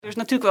Er is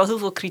natuurlijk wel heel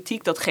veel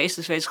kritiek dat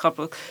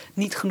geesteswetenschappelijk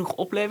niet genoeg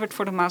oplevert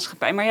voor de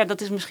maatschappij. Maar ja,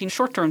 dat is misschien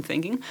short-term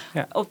thinking.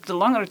 Ja. Op de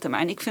langere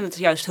termijn, ik vind het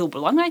juist heel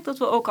belangrijk dat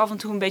we ook af en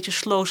toe een beetje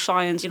slow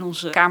science in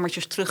onze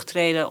kamertjes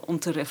terugtreden om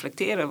te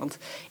reflecteren. Want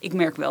ik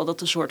merk wel dat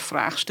de soort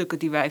vraagstukken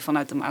die wij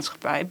vanuit de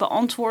maatschappij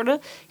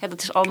beantwoorden, ja,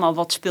 dat is allemaal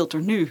wat speelt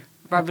er nu.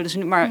 Waar we dus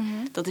nu, maar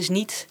dat is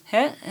niet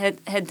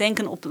het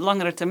denken op de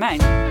langere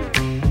termijn.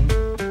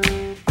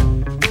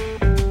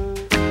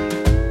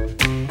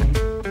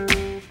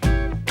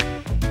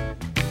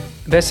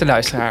 Beste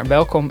luisteraar,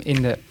 welkom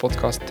in de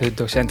podcast De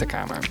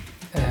Docentenkamer.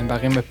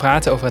 Waarin we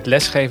praten over het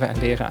lesgeven en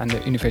leren aan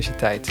de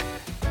universiteit.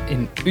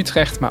 In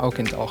Utrecht, maar ook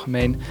in het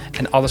algemeen.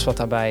 En alles wat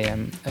daarbij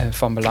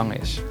van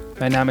belang is.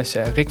 Mijn naam is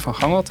Rick van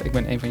Gangelt, ik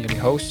ben een van jullie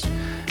hosts.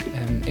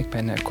 Ik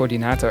ben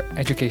coördinator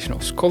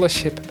Educational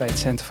Scholarship bij het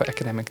Center for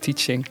Academic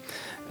Teaching.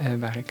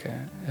 Waar ik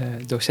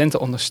docenten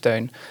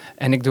ondersteun.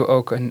 En ik doe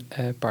ook een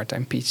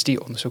part-time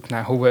PhD-onderzoek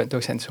naar hoe we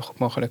docenten zo goed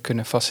mogelijk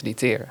kunnen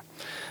faciliteren.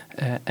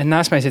 En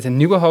naast mij zit een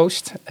nieuwe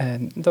host,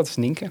 dat is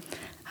Nienke.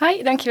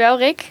 Hi, dankjewel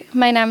Rick.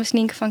 Mijn naam is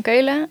Nienke van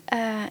Keulen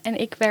en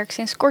ik werk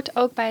sinds kort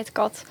ook bij het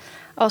CAD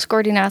als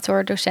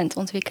coördinator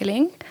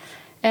docentontwikkeling.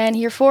 En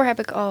hiervoor heb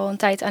ik al een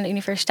tijd aan de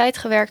universiteit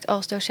gewerkt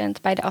als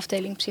docent bij de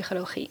afdeling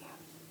psychologie.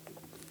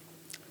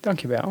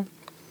 Dankjewel.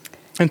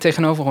 En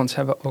tegenover ons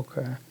hebben we ook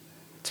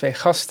twee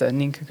gasten.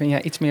 Nienke, kun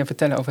jij iets meer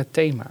vertellen over het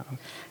thema?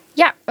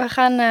 Ja, we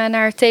gaan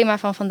naar het thema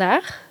van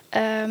vandaag.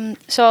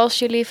 Zoals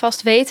jullie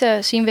vast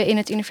weten zien we in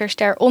het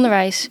universitair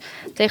onderwijs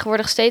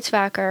tegenwoordig steeds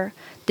vaker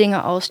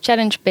dingen als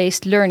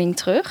challenge-based learning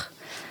terug.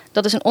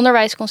 Dat is een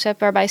onderwijsconcept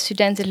waarbij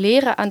studenten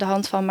leren aan de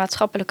hand van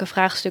maatschappelijke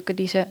vraagstukken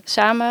die ze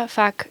samen,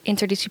 vaak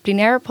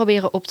interdisciplinair,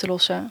 proberen op te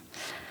lossen.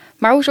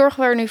 Maar hoe zorgen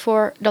we er nu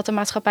voor dat de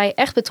maatschappij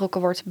echt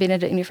betrokken wordt binnen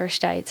de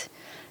universiteit?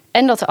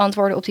 En dat de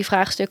antwoorden op die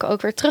vraagstukken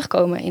ook weer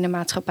terugkomen in de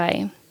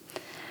maatschappij?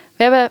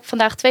 We hebben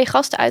vandaag 2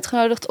 gasten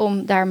uitgenodigd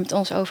om daar met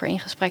ons over in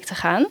gesprek te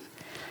gaan.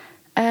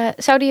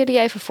 Zouden jullie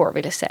even voor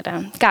willen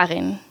stellen?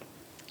 Karin.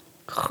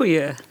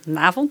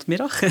 Goedenavond,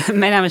 middag.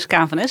 Mijn naam is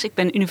Karin van Es. Ik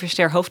ben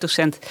universitair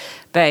hoofddocent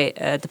bij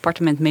het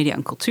departement Media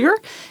en Cultuur.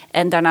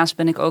 En daarnaast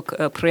ben ik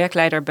ook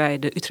projectleider bij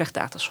de Utrecht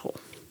Dataschool.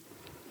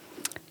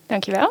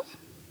 Dankjewel.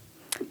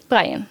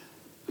 Brian.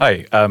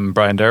 Hi, I'm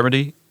Brian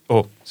Dermody.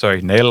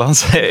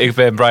 Nederlands. Ik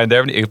ben Brian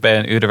Dermody. Ik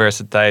ben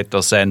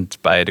universiteitsdocent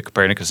bij het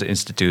Copernicus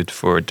Instituut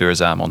voor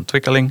Duurzame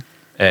Ontwikkeling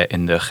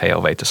in de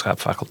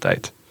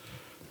Geowetenschapfaculteit.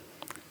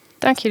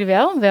 Dank jullie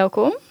wel,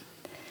 welkom.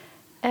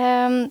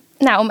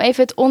 Om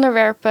even het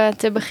onderwerp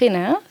te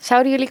beginnen.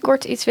 Zouden jullie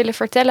kort iets willen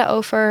vertellen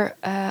over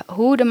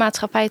hoe de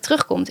maatschappij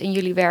terugkomt in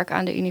jullie werk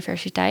aan de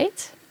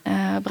universiteit?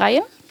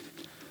 Brian?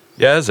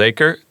 Ja,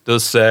 zeker.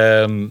 Dus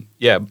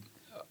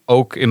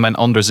ook in mijn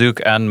onderzoek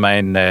en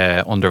mijn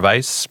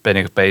onderwijs ben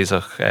ik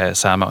bezig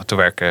samen te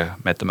werken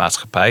met de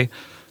maatschappij.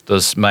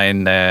 Dus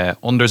mijn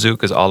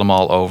onderzoek is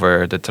allemaal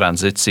over de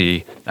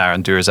transitie naar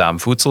een duurzaam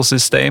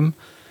voedselsysteem.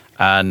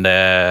 En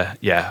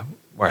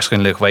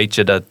waarschijnlijk weet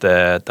je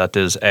dat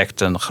is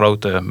echt een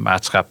grote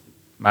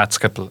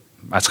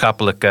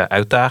maatschappelijke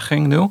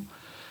uitdaging nu.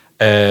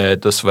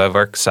 Dus we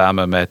werken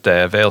samen met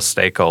veel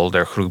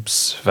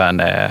stakeholdergroeps van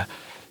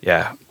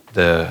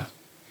de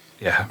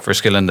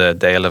verschillende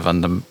delen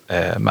van de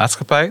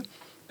maatschappij.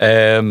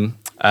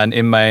 En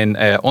in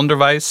mijn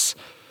onderwijs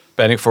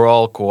ben ik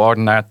vooral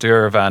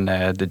coördinator van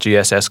de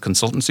GSS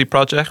Consultancy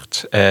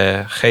Project.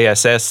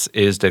 GSS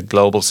is de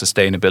Global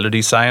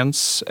Sustainability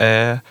Science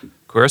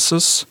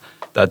cursus.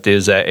 Dat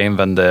is een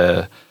van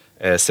de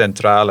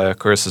centrale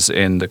cursussen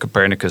in de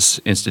Copernicus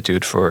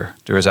Instituut voor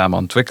Duurzame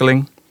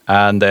Ontwikkeling.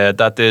 En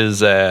dat is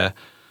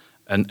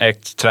een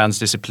echt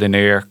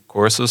transdisciplinair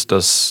cursus.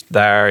 Dus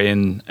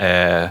daarin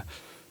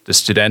de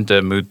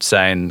studenten moet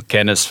zijn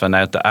kennis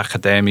vanuit de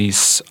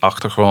academische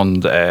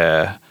achtergrond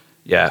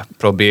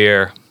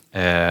proberen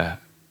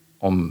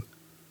om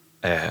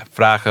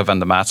vragen van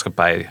de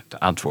maatschappij te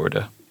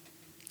antwoorden.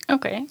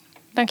 Oké,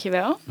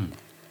 dankjewel.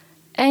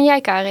 En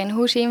jij, Karin,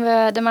 hoe zien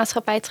we de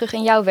maatschappij terug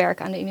in jouw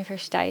werk aan de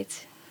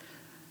universiteit?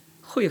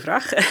 Goeie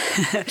vraag.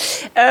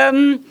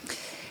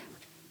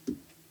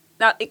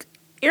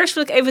 Eerst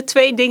wil ik even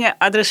 2 dingen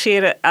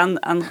adresseren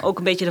aan ook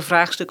een beetje de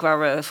vraagstuk waar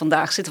we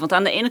vandaag zitten. Want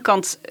aan de ene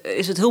kant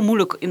is het heel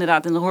moeilijk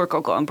inderdaad, en dan hoor ik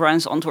ook al aan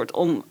Brian's antwoord,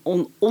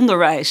 om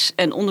onderwijs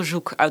en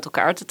onderzoek uit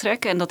elkaar te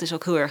trekken. En dat is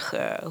ook heel erg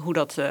hoe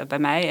dat bij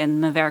mij en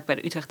mijn werk bij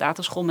de Utrecht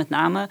Dataschool met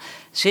name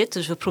zit.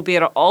 Dus we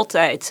proberen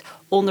altijd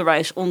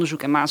onderwijs,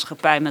 onderzoek en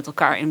maatschappij met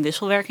elkaar in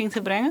wisselwerking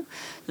te brengen.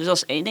 Dus dat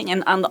is 1 ding.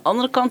 En aan de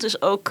andere kant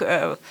is ook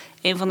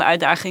een van de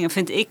uitdagingen,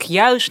 vind ik,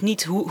 juist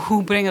niet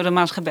hoe brengen we de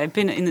maatschappij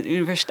binnen in de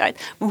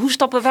universiteit, maar hoe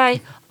stappen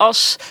wij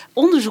als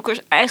onderzoekers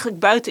eigenlijk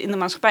buiten in de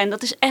maatschappij. En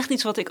dat is echt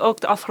iets wat ik ook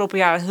de afgelopen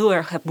jaren heel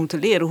erg heb moeten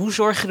leren. Hoe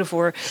zorg je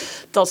ervoor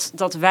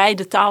dat wij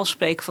de taal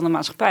spreken van de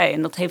maatschappij?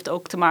 En dat heeft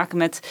ook te maken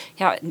met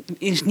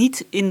is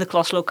niet in de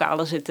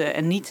klaslokalen zitten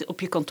en niet op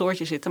je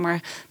kantoortje zitten, maar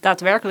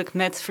daadwerkelijk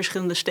met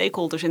verschillende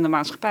stakeholders in de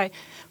maatschappij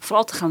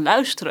vooral te gaan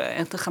luisteren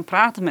en te gaan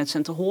praten met ze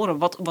en te horen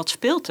wat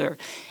speelt er.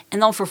 En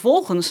dan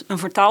vervolgens een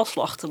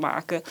vertaalslag te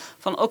maken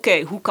van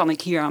oké, hoe kan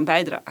ik hier aan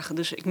bijdragen?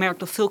 Dus ik merk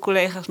dat veel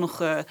collega's nog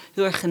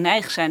heel erg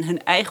geneigd zijn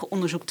hun eigen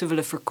onderzoek te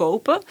willen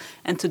verkopen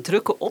en te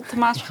drukken op de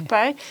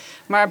maatschappij.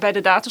 Maar bij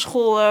de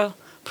dataschool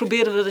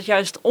proberen we dat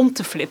juist om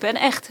te flippen. En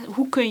echt,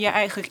 hoe kun je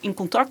eigenlijk in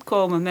contact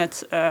komen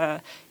met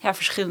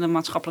verschillende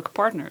maatschappelijke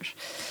partners?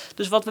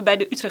 Dus wat we bij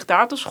de Utrecht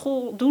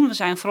Dataschool doen, we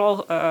zijn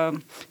vooral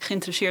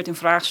geïnteresseerd in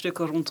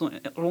vraagstukken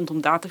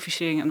rondom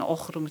dataficering en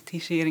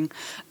algoritmisering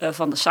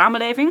van de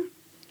samenleving.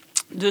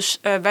 Dus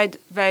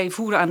wij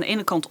voeren aan de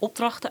ene kant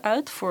opdrachten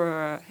uit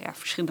voor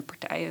verschillende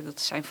partijen.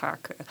 Dat zijn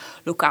vaak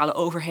lokale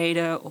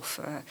overheden of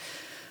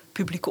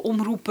publieke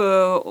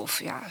omroepen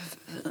of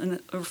een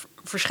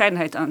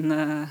verscheidenheid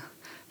aan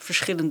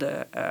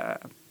verschillende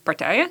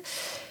partijen.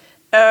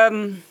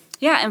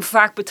 En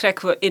vaak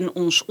betrekken we in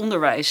ons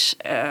onderwijs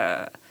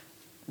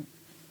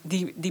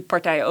die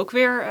partijen ook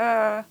weer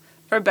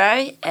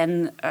erbij.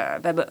 En we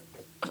hebben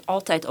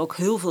altijd ook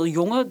heel veel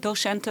jonge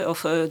docenten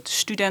of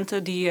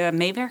studenten die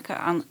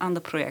meewerken aan de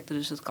projecten.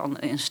 Dus dat kan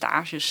in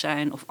stages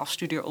zijn of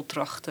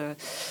afstudeeropdrachten.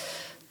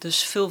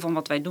 Dus veel van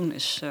wat wij doen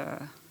is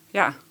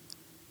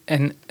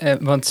En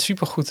want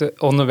supergoed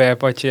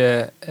onderwerp wat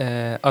je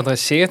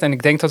adresseert. En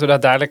ik denk dat we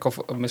dat dadelijk, of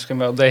misschien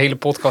wel de hele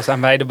podcast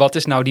aan wijden. Wat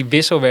is nou die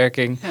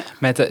wisselwerking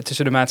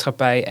tussen de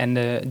maatschappij en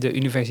de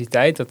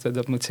universiteit?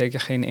 Dat moet zeker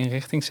geen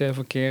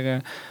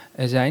inrichtingsverkeer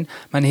zijn.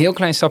 Maar een heel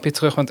klein stapje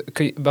terug,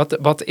 want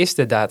wat is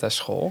de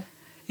dataschool?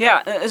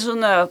 Ja, het is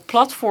een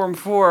platform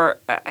voor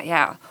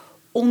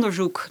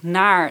onderzoek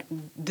naar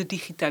de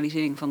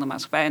digitalisering van de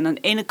maatschappij. En aan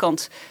de ene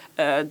kant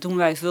doen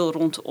wij veel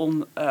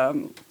rondom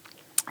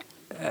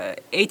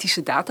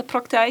ethische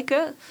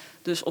datapraktijken,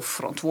 dus of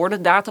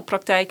verantwoorde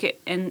datapraktijken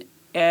en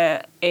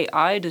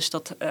AI. Dus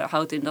dat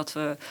houdt in dat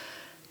we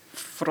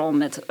vooral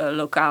met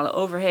lokale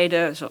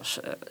overheden, zoals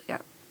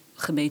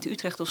gemeente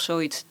Utrecht of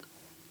zoiets,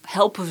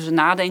 helpen we ze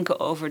nadenken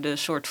over de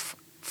soort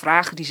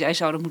vragen die zij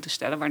zouden moeten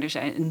stellen wanneer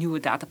zij een nieuwe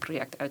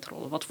dataproject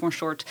uitrollen. Wat voor een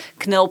soort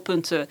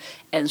knelpunten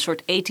en een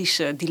soort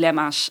ethische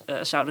dilemma's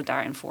zouden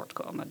daarin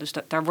voortkomen. Dus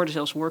daar worden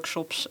zelfs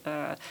workshops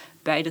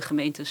bij de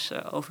gemeentes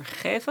over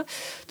gegeven.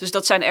 Dus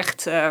dat zijn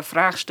echt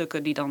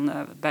vraagstukken die dan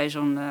bij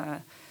zo'n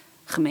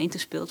gemeente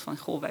speelt. Van,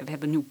 we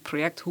hebben een nieuw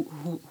project.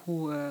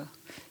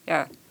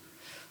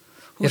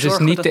 Het is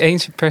niet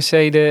eens per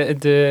se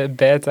de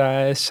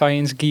beta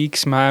science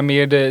geeks, maar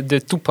meer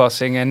de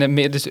toepassing. En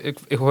dus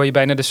ik hoor je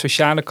bijna de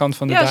sociale kant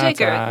van de data.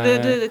 Ja,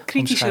 zeker. De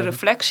kritische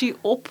reflectie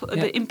op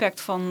de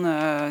impact van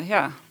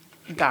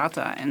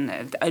data en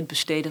het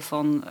uitbesteden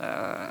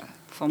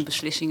van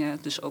beslissingen.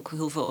 Dus ook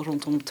heel veel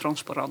rondom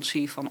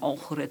transparantie van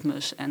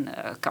algoritmes en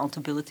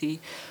accountability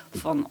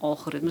van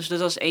algoritmes. Dus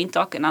dat is één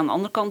tak. En aan de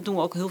andere kant doen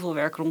we ook heel veel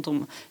werk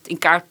rondom het in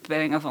kaart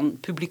brengen van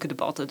publieke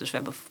debatten. Dus we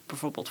hebben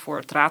bijvoorbeeld voor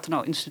het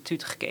Rathenau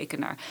Instituut gekeken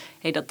naar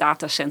dat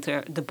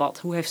datacenter debat.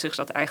 Hoe heeft zich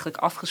dat eigenlijk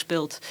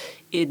afgespeeld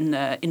in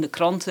de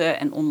kranten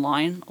en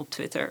online op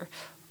Twitter?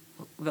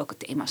 Welke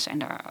thema's zijn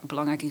daar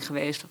belangrijk in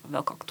geweest?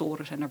 Welke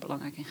actoren zijn daar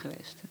belangrijk in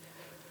geweest?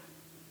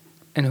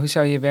 En hoe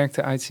zou je werk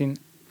eruit zien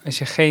als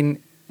je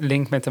geen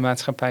link met de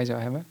maatschappij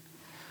zou hebben?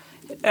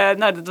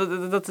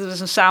 Dat is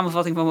een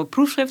samenvatting van mijn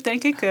proefschrift,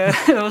 denk ik.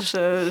 Dat was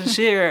een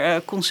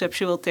zeer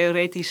conceptueel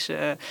theoretisch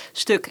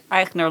stuk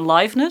eigenlijk naar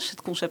liveness.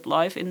 Het concept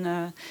live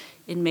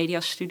in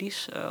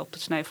mediastudies op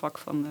het snijvlak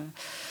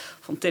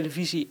van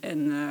televisie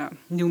en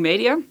nieuw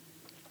media.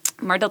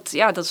 Maar dat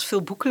is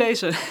veel boeken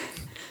lezen.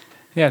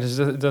 Ja, dus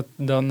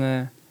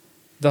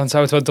dan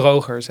zou het wat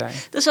droger zijn.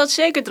 Dat zou het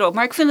zeker droog.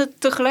 Maar ik vind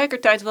het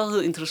tegelijkertijd wel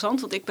heel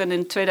interessant. Want ik ben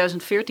in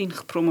 2014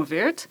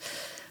 gepromoveerd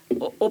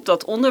op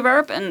dat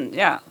onderwerp. En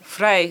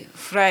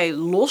vrij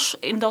los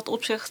in dat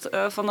opzicht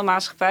van de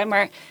maatschappij.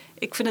 Maar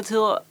ik vind het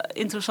heel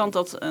interessant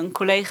dat een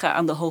collega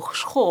aan de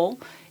hogeschool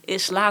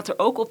is later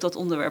ook op dat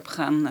onderwerp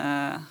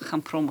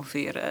gaan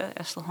promoveren,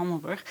 Estelle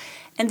Hammelburg.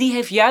 En die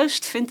heeft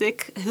juist, vind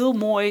ik, heel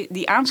mooi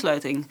die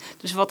aansluiting.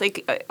 Dus wat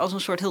ik als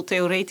een soort heel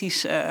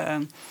theoretisch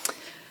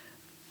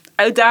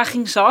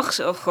uitdaging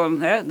zag, of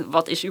gewoon,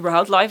 wat is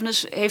überhaupt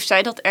liveness, heeft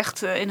zij dat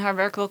echt in haar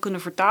werk wel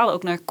kunnen vertalen,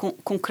 ook naar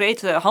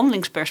concrete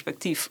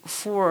handelingsperspectief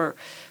voor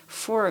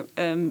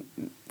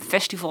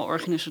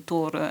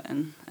festivalorganisatoren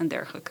en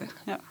dergelijke.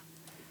 Ja.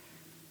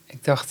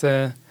 Ik dacht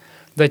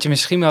dat je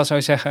misschien wel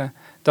zou zeggen,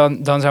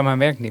 dan zou mijn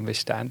werk niet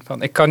bestaan.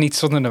 Van, ik kan niet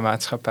zonder de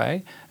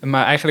maatschappij.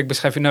 Maar eigenlijk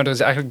beschrijf je, er is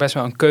eigenlijk best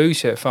wel een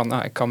keuze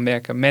van, ik kan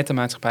werken met de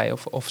maatschappij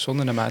of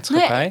zonder de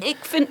maatschappij. Nee, ik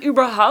vind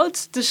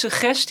überhaupt de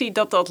suggestie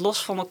dat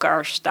los van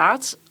elkaar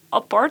staat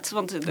apart.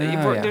 Want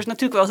er is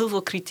natuurlijk wel heel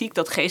veel kritiek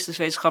dat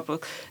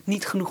geesteswetenschappelijk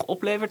niet genoeg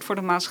oplevert voor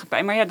de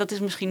maatschappij. Maar dat is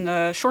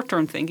misschien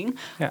short-term thinking.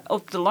 Ja.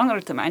 Op de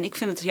langere termijn, ik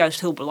vind het juist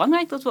heel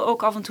belangrijk dat we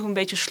ook af en toe een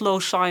beetje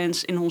slow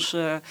science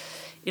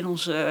in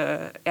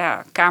onze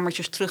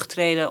kamertjes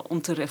terugtreden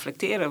om te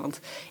reflecteren. Want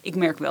ik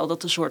merk wel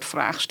dat de soort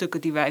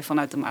vraagstukken die wij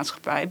vanuit de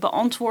maatschappij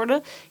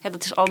beantwoorden,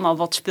 dat is allemaal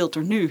wat speelt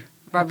er nu.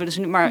 Waar we dus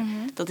nu, maar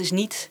dat is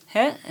niet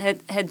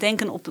het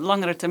denken op de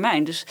langere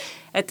termijn. Dus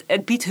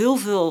het biedt heel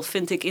veel,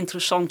 vind ik,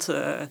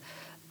 interessante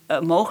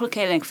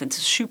mogelijkheden. En ik vind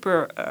het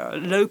super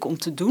leuk om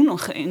te doen, om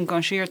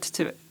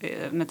geëngageerd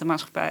met de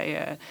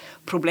maatschappij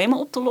problemen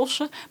op te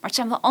lossen. Maar het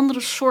zijn wel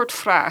andere soort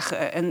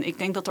vragen. En ik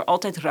denk dat er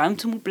altijd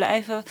ruimte moet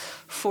blijven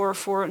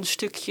voor een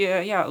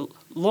stukje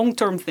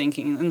long-term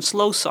thinking, een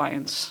slow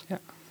science.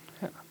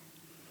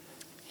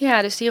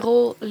 Ja, dus die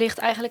rol ligt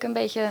eigenlijk een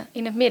beetje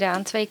in het midden,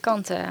 aan twee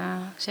kanten,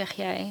 zeg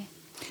jij.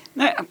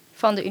 Nou ja,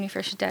 van de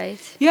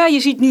universiteit. Ja, je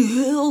ziet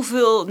nu heel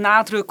veel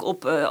nadruk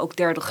op ook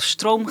derde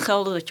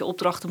stroomgelden, dat je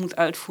opdrachten moet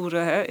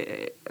uitvoeren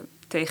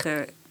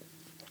tegen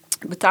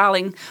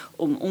betaling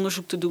om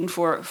onderzoek te doen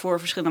voor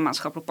verschillende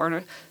maatschappelijke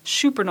partners.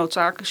 Super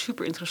noodzakelijk,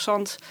 super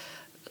interessant.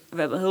 We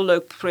hebben een heel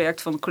leuk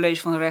project van het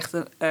College van de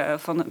Rechten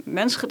van de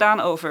Mens gedaan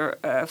over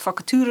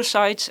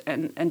vacaturesites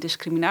en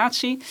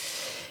discriminatie.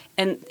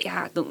 En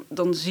ja,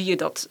 dan zie je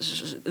dat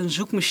een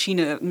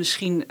zoekmachine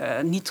misschien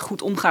niet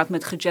goed omgaat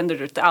met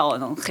gegenderde taal. En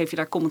dan geef je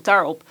daar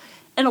commentaar op.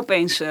 En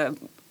opeens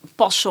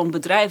past zo'n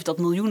bedrijf dat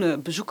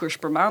miljoenen bezoekers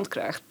per maand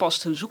krijgt,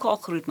 past hun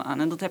zoekalgoritme aan.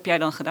 En dat heb jij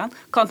dan gedaan.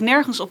 Kan ik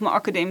nergens op mijn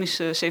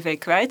academische cv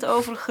kwijt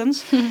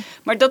overigens.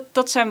 Maar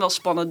dat zijn wel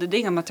spannende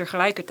dingen. Maar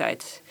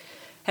tegelijkertijd,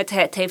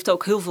 het heeft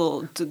ook heel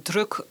veel de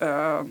druk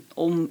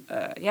om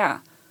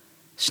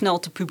snel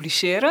te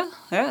publiceren.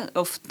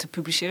 Of te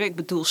publiceren, ik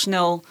bedoel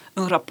snel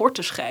een rapport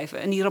te schrijven.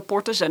 En die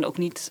rapporten zijn ook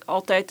niet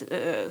altijd...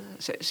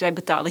 zij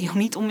betalen jou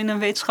niet om in een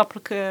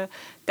wetenschappelijke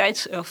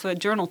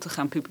journal te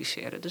gaan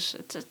publiceren. Dus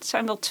het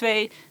zijn wel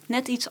twee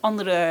net iets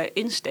andere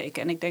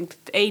insteken. En ik denk dat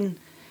het een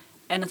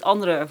en het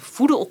andere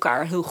voeden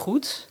elkaar heel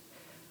goed.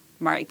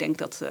 Maar ik denk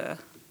dat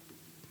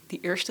die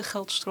eerste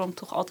geldstroom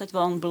toch altijd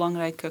wel een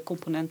belangrijke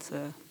component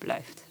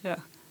blijft.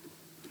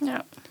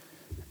 Ja.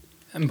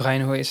 En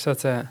Brian, hoe is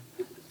dat...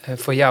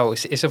 voor jou,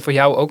 is er voor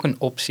jou ook een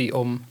optie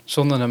om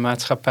zonder de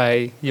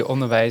maatschappij je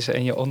onderwijs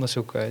en je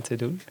onderzoek te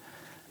doen?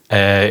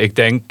 Ik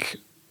denk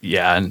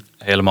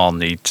helemaal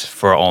niet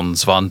voor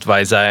ons, want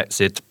wij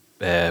zitten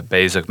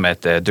bezig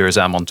met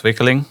duurzame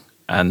ontwikkeling.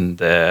 En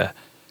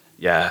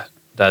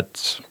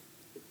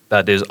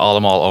dat is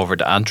allemaal over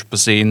de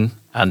antropocene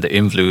en de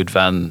invloed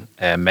van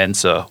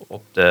mensen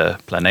op de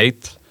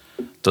planeet.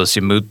 Dus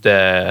je moet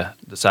de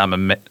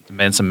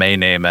mensen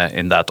meenemen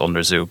in dat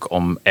onderzoek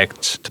om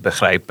echt te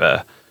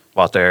begrijpen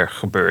wat er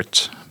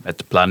gebeurt met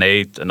de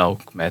planeet en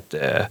ook met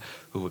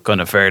hoe we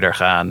kunnen verder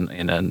gaan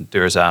in een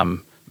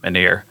duurzaam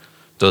manier.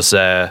 Dus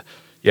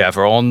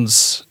voor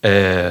ons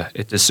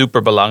het is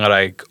super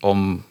belangrijk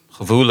om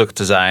gevoelig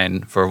te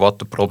zijn voor wat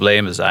de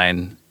problemen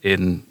zijn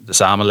in de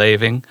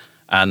samenleving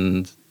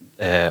en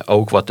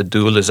ook wat de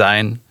doelen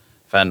zijn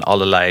van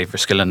allerlei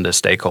verschillende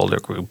stakeholder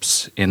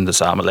groups in de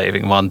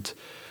samenleving. Want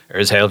er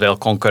is heel veel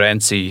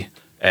concurrentie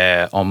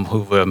om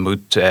hoe we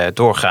moeten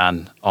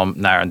doorgaan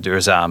naar een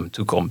duurzame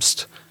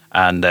toekomst.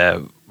 En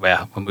we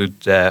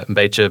moeten een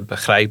beetje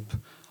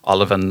begrijpen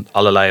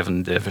allerlei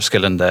van de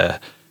verschillende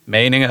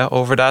meningen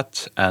over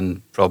dat.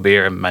 En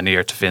proberen een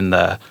manier te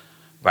vinden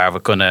waar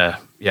we kunnen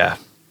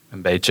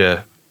een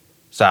beetje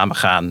samen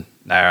gaan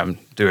naar een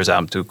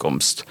duurzame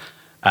toekomst.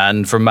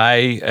 En voor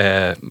mij,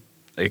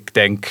 ik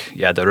denk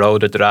de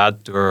rode draad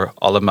door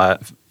allemaal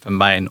van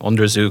mijn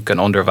onderzoek en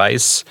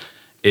onderwijs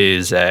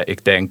is,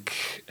 ik denk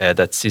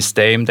dat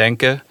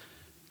systeemdenken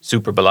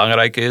super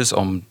belangrijk is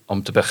om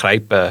te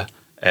begrijpen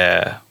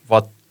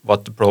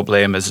wat de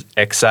problemen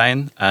echt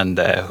zijn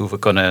en hoe we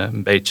kunnen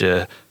een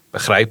beetje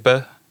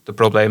begrijpen de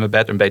problemen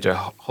beter, een beetje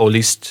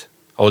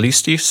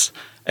holistisch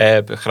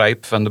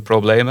begrijpen van de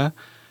problemen.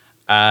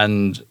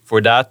 En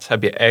voor dat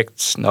heb je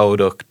echt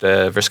nodig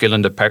de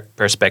verschillende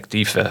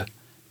perspectieven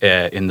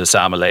in de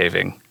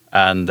samenleving.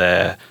 En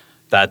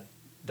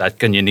dat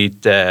kun je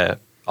niet...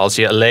 Als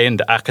je alleen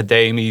de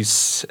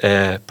academisch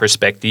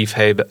perspectief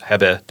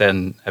hebt,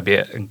 dan heb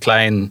je een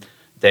klein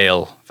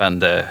deel van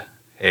de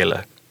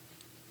hele.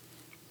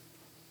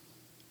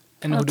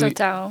 En hoe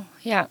totaal,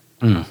 ja.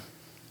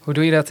 Hoe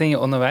doe je dat in je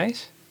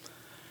onderwijs?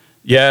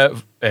 Ja,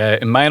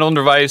 in mijn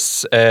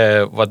onderwijs,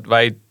 wat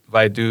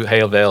wij doen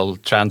heel veel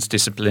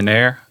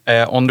transdisciplinair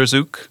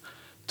onderzoek.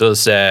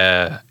 Dus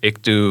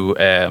ik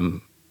doe...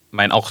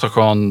 Mijn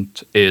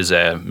achtergrond is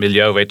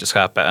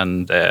milieuwetenschappen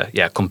en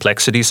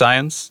complexity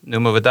science,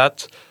 noemen we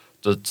dat.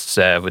 Dus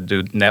we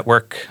doen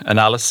network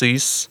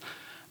analyses.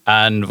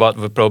 En wat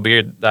we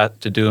proberen dat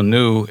te doen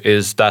nu,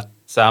 is dat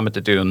samen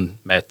te doen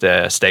met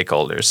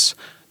stakeholders.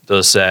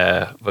 Dus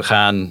we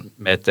gaan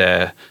met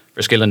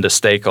verschillende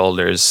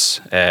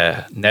stakeholders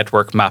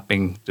network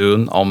mapping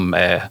doen om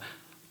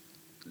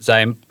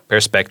zijn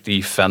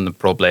perspectief van het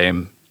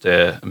probleem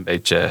te een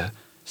beetje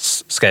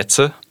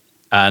schetsen.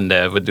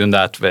 En we doen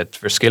dat met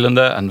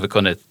verschillende en we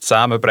kunnen het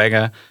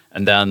samenbrengen.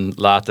 En dan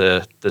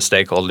laten de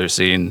stakeholders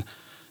zien,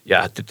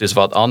 dit is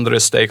wat andere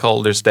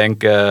stakeholders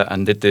denken.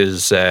 En dit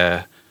is,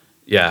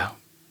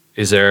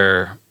 is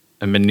er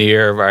een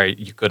manier waar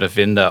je kunt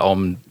vinden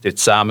om dit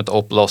samen te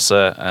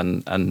oplossen.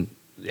 En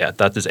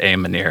dat is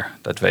één manier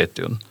dat wij het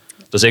doen.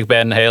 Dus ik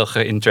ben heel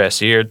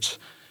geïnteresseerd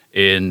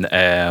in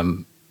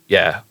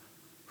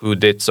hoe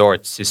dit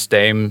soort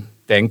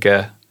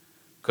systeemdenken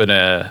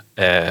kunnen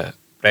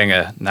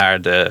brengen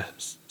naar de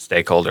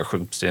stakeholder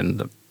groups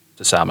in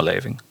de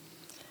samenleving.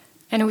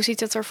 En hoe ziet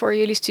het er voor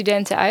jullie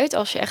studenten uit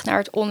als je echt naar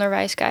het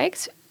onderwijs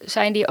kijkt?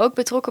 Zijn die ook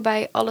betrokken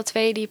bij alle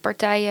twee die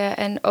partijen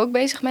en ook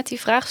bezig met die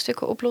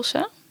vraagstukken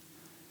oplossen?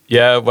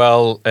 Ja,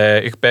 wel,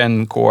 ik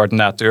ben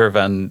coördinateur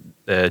van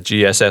het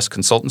GSS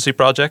Consultancy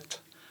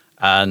Project.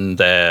 En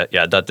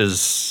dat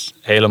is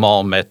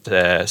helemaal met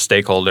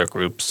stakeholder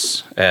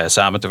groups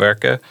samen te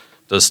werken.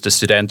 Dus de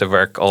studenten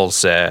werken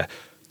als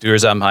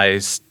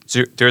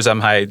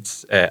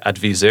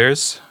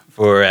duurzaamheidsadviseurs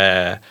voor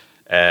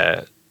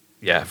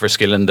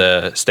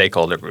verschillende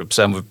stakeholder groups.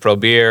 En we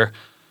proberen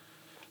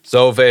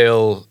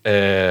zoveel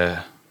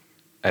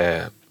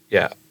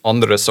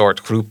andere soort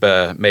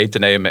groepen mee te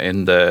nemen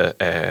in de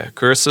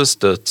cursus.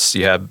 Dus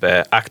je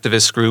hebt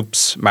activist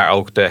groups, maar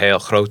ook de heel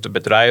grote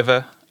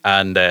bedrijven.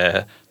 En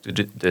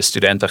de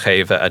studenten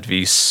geven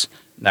advies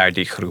naar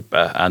die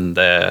groepen. En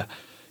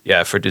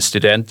voor de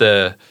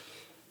studenten,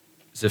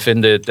 ze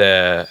vinden het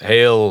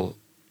heel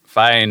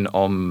fijn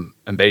om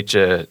een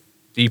beetje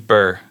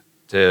dieper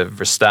te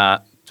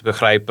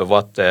begrijpen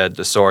wat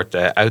de soort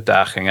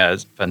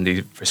uitdagingen van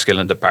die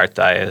verschillende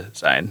partijen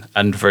zijn.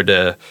 En voor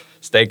de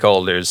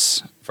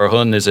stakeholders, voor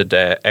hen is het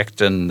echt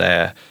een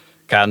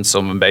kans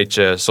om een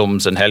beetje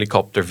soms een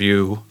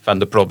helikopterview van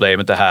de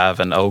problemen te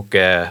hebben en ook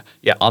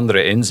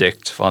andere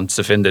inzicht. Want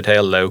ze vinden het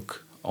heel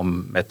leuk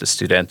om met de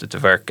studenten te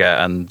werken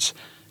en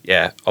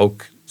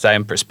ook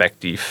zijn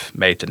perspectief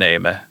mee te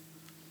nemen.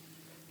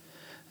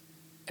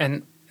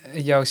 En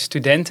jouw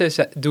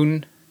studenten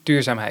doen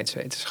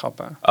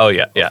duurzaamheidswetenschappen? Oh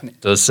ja.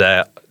 Dus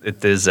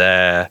het is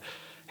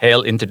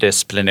heel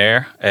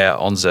interdisciplinair,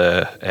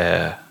 onze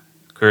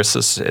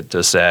cursus. Het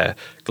is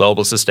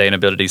Global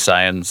Sustainability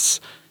Science.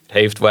 Het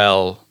heeft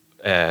wel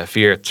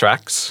 4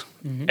 tracks.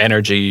 Mm-hmm.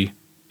 Energy,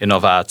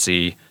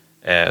 innovatie,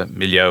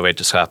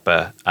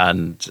 milieuwetenschappen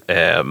en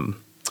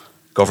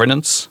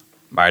governance.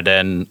 Maar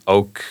dan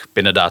ook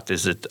binnen dat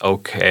is het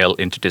ook heel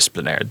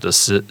interdisciplinair.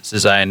 Dus ze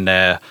zijn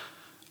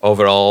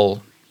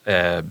overal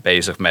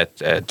bezig met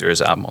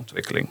duurzame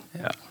ontwikkeling.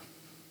 Ja.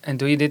 En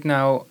doe je dit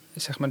nou,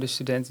 zeg maar de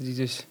studenten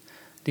die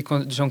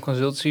zo'n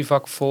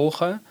consultancyvak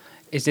volgen,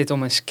 is dit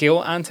om een skill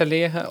aan te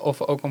leren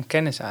of ook om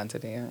kennis aan te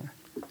leren?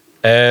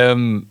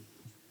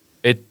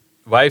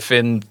 Wij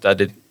vinden dat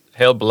het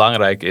heel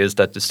belangrijk is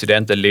dat de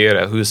studenten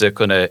leren hoe ze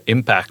kunnen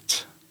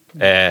impact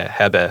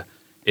hebben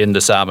in de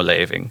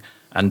samenleving.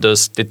 En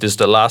dus dit is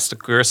de laatste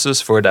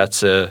cursus voordat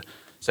ze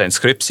zijn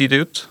scriptie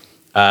doet.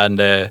 En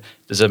het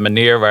is een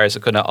manier waar ze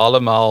kunnen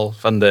allemaal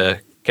van de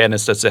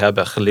kennis dat ze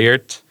hebben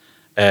geleerd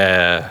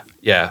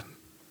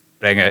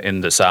brengen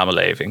in de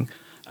samenleving.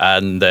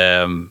 En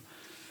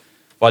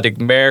wat ik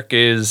merk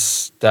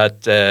is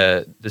dat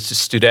de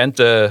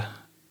studenten,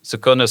 ze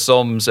kunnen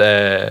soms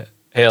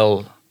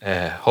heel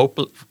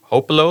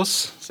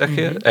hopeloos, zeg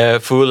je,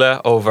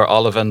 voelen over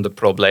alle van de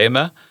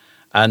problemen.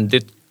 En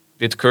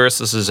dit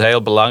cursus is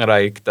heel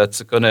belangrijk dat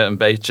ze kunnen een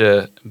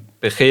beetje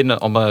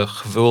beginnen om een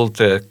gevoel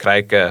te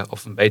krijgen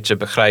of een beetje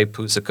begrijpen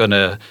hoe ze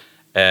kunnen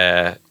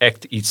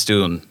echt iets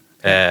doen.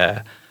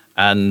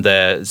 En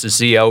ze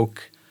zien ook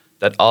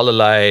dat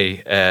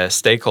allerlei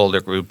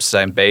stakeholder groups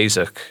zijn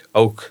bezig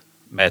ook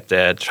met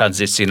de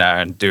transitie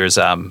naar een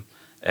duurzaam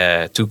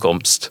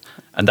toekomst.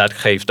 En dat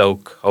geeft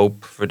ook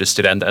hoop voor de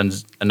studenten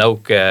en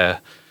ook een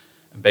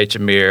beetje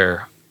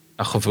meer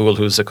een gevoel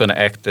hoe ze kunnen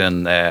echt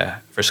een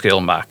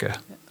verschil maken.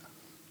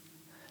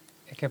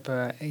 Ik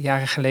heb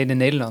jaren geleden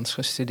Nederlands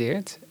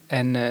gestudeerd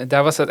en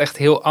daar was dat echt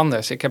heel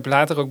anders. Ik heb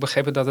later ook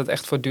begrepen dat het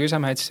echt voor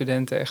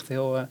duurzaamheidsstudenten echt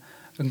heel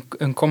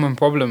een common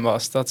problem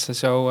was. Dat ze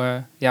zo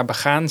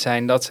begaan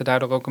zijn, dat ze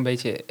daardoor ook een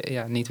beetje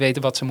niet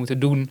weten wat ze moeten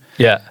doen.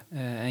 Ja.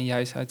 En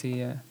juist uit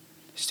die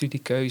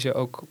studiekeuze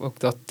ook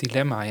dat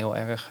dilemma heel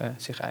erg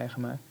zich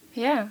eigen maakt.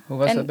 Ja. Hoe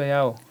was dat bij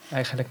jou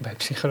eigenlijk bij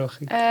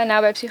psychologie?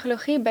 Bij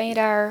psychologie ben je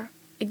daar,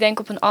 ik denk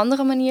op een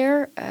andere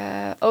manier,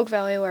 ook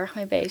wel heel erg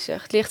mee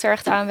bezig. Het ligt er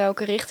echt aan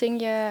welke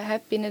richting je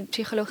hebt binnen de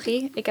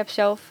psychologie. Ik heb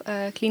zelf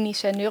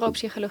klinische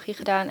neuropsychologie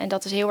gedaan en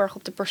dat is heel erg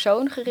op de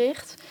persoon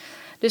gericht.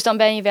 Dus dan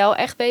ben je wel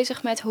echt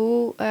bezig met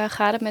hoe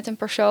gaat het met een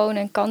persoon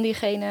en kan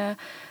diegene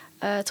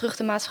terug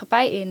de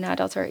maatschappij in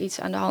nadat er iets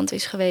aan de hand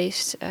is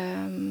geweest.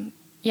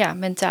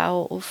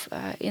 Mentaal of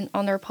een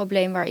ander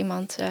probleem waar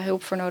iemand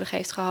hulp voor nodig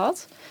heeft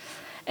gehad.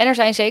 En er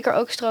zijn zeker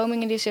ook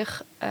stromingen die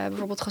zich,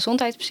 bijvoorbeeld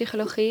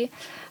gezondheidspsychologie,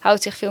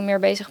 houdt zich veel meer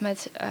bezig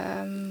met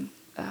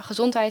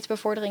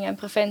gezondheidsbevordering en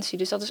preventie.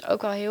 Dus dat is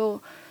ook wel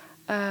heel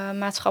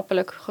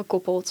maatschappelijk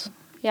gekoppeld.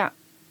 Ja.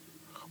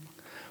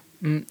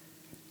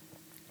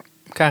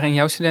 Karin,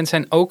 jouw studenten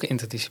zijn ook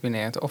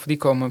interdisciplinair, of die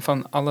komen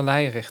van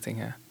allerlei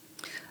richtingen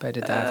bij de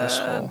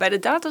dataschool? Bij de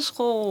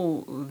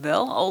dataschool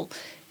wel.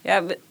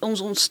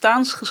 Onze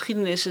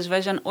ontstaansgeschiedenis is,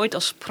 wij zijn ooit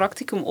als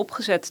practicum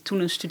opgezet toen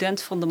een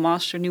student van de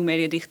master Nieuw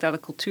Media Digitale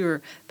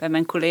Cultuur bij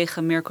mijn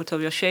collega Mirko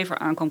Tobias-Schever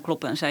aankwam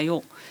kloppen en zei,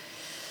 joh,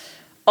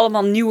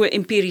 allemaal nieuwe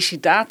empirische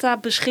data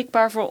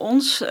beschikbaar voor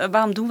ons.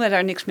 Waarom doen wij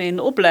daar niks mee in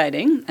de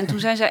opleiding? En toen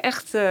zijn zij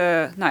echt,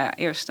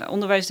 eerst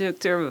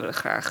onderwijsdirecteur. We willen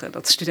graag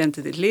dat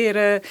studenten dit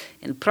leren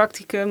in het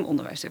practicum.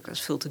 Onderwijsdirecteur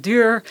is veel te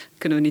duur,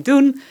 kunnen we niet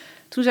doen.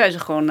 Toen zijn ze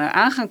gewoon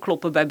aan gaan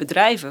kloppen bij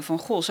bedrijven van,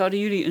 goh, zouden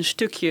jullie een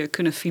stukje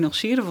kunnen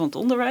financieren van het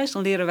onderwijs?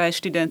 Dan leren wij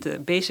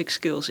studenten basic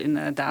skills in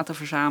data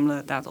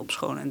verzamelen, data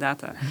opschonen en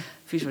data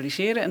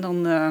visualiseren. En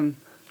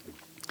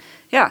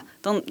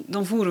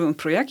dan voeren we een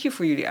projectje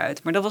voor jullie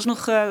uit. Maar dat was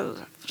nog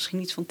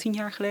misschien iets van 10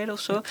 jaar geleden of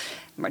zo.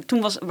 Maar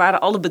toen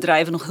waren alle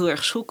bedrijven nog heel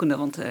erg zoekende.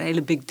 Want de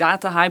hele big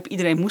data hype,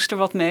 iedereen moest er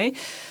wat mee.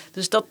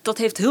 Dus dat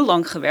heeft heel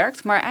lang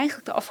gewerkt. Maar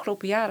eigenlijk de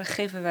afgelopen jaren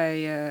geven wij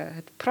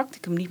het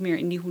practicum niet meer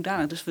in die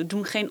hoedanigheid. Dus we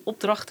doen geen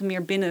opdrachten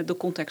meer binnen de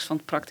context van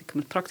het practicum.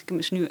 Het practicum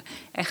is nu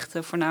echt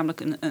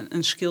voornamelijk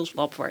een skills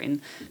lab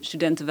waarin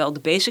studenten wel de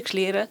basics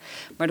leren.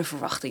 Maar de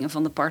verwachtingen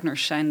van de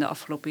partners zijn de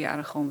afgelopen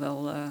jaren gewoon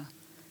wel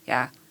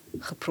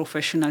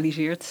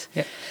geprofessionaliseerd.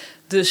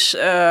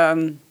 Ja.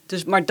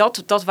 Maar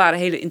dat waren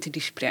hele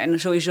interdisciplinair. En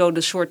sowieso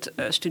de soort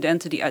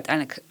studenten die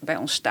uiteindelijk bij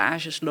ons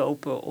stages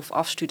lopen of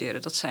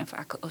afstuderen, dat zijn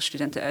vaak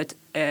studenten uit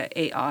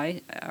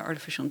AI,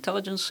 Artificial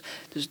Intelligence.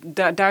 Dus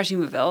daar zien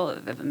we wel.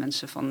 We hebben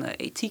mensen van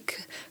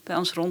ethiek bij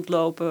ons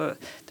rondlopen.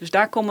 Dus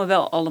daar komen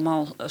wel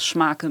allemaal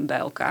smaken bij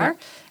elkaar.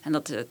 Ja. En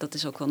dat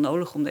is ook wel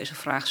nodig om deze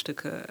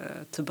vraagstukken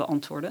te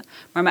beantwoorden.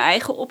 Maar mijn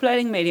eigen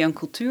opleiding, media en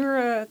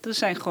cultuur, dat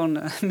zijn gewoon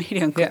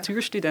media en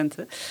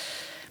cultuurstudenten.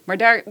 Maar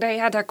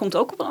daar komt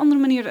ook op een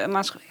andere manier de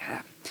maatschappij.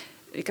 Ja,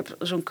 ik heb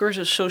zo'n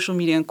cursus social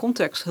media en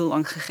context heel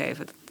lang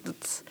gegeven.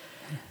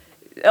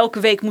 Elke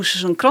week moesten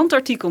ze een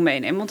krantartikel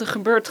meenemen, want er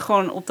gebeurt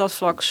gewoon op dat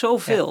vlak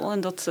zoveel. Ja.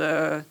 En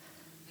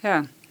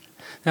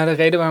Nou, de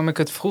reden waarom ik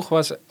het vroeg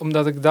was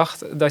omdat ik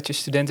dacht dat je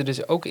studenten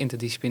dus ook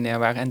interdisciplinair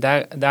waren.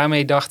 En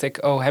daarmee dacht ik,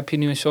 heb je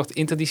nu een soort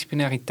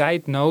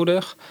interdisciplinariteit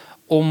nodig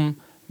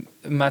om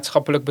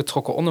maatschappelijk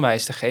betrokken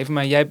onderwijs te geven?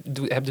 Maar jij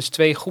hebt dus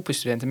 2 groepen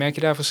studenten. Merk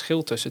je daar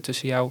verschil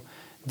tussen jouw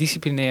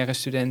disciplinaire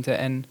studenten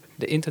en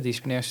de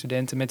interdisciplinaire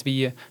studenten met wie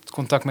je het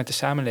contact met de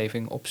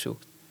samenleving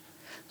opzoekt?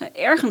 Nou,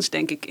 ergens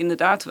denk ik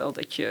inderdaad wel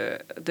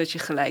dat je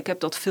gelijk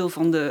hebt dat veel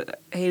van de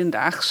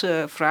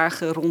hedendaagse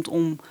vragen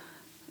rondom,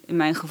 in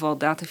mijn geval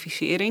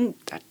dataficering,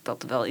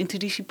 dat wel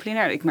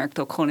interdisciplinair. Ik merk het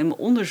ook gewoon in mijn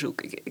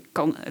onderzoek.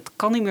 Het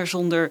kan niet meer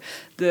zonder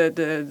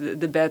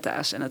de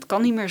beta's. En het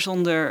kan niet meer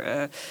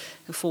zonder.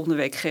 Volgende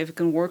week geef ik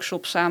een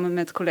workshop samen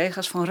met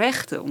collega's van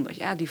rechten.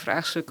 Omdat die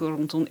vraagstukken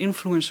rondom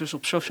influencers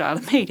op sociale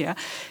media.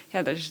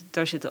 Ja,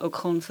 daar zitten ook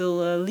gewoon veel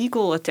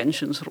legal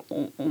attentions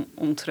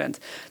omtrent.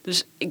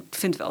 Dus ik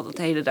vind wel dat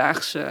de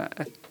hedendaagse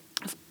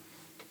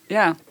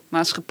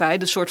maatschappij,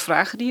 de soort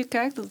vragen die je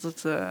kijkt,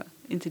 dat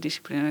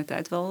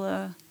interdisciplinariteit wel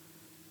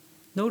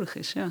nodig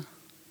is, ja.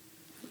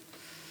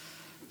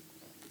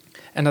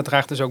 En dat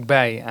draagt dus ook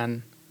bij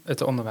aan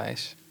het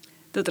onderwijs?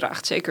 Dat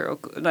draagt zeker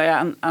ook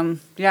aan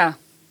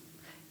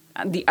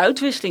die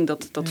uitwisseling.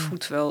 Dat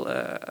voedt wel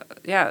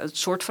het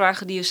soort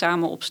vragen die je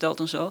samen opstelt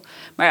en zo.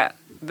 Maar ja,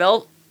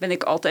 wel ben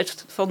ik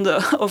altijd van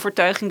de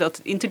overtuiging dat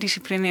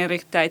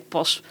interdisciplinariteit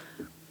pas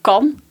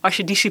kan als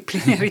je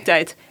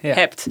disciplinariteit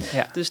hebt.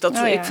 Ja. Dus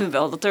ik vind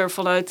wel dat er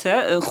vanuit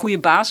een goede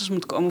basis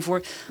moet komen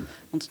voor.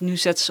 Want nu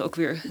zetten ze ook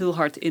weer heel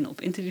hard in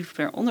op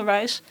interdisciplinair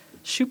onderwijs.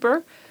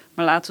 Super.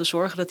 Maar laten we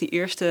zorgen dat die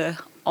eerste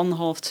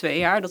 1,5-2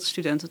 jaar, dat de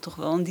studenten toch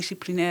wel een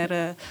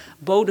disciplinaire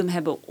bodem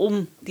hebben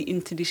om die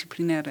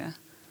interdisciplinaire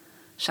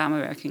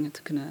samenwerkingen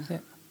te kunnen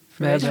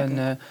verwezenlijken.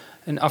 We hebben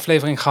een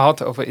aflevering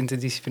gehad over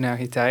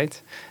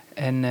interdisciplinariteit.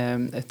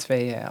 En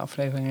 2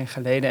 afleveringen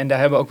geleden. En daar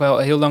hebben we ook wel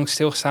heel lang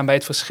stilgestaan bij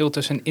het verschil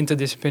tussen een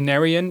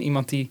interdisciplinarian,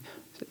 iemand die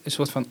een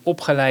soort van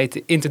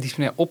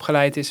interdisciplinair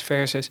opgeleid is,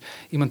 versus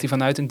iemand die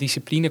vanuit een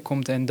discipline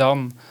komt en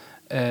dan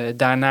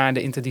daarna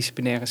de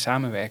interdisciplinaire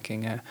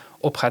samenwerking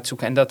op gaat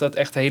zoeken. En dat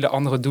echt hele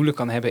andere doelen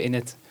kan hebben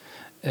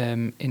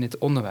in het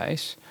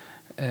onderwijs.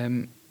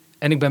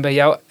 En ik ben bij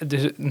jou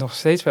dus nog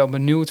steeds wel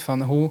benieuwd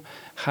van hoe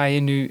ga je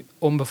nu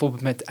om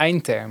bijvoorbeeld met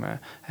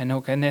eindtermen. En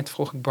ook net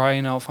vroeg ik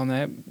Brian al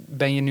van,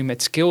 ben je nu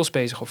met skills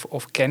bezig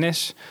of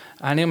kennis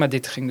aannemen? Maar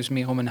dit ging dus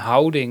meer om een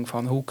houding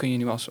van hoe kun je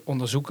nu als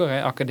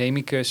onderzoeker,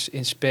 academicus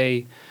in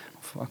spe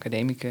of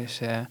academicus,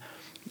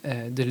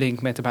 de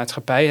link met de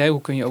maatschappij.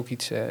 Hoe kun je ook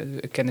iets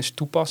kennis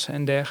toepassen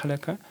en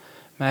dergelijke.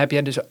 Maar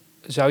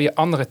zou je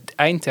andere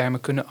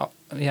eindtermen kunnen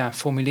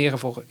formuleren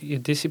voor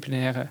je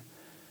disciplinaire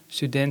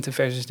studenten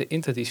versus de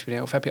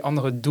interdisciplinaire? Of heb je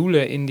andere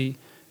doelen in die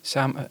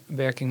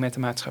samenwerking met de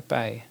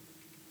maatschappij?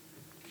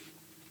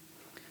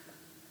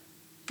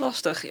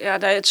 Lastig. Ja,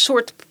 het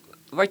soort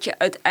wat je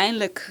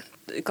uiteindelijk.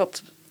 Ik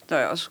had,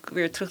 als ik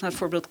weer terug naar het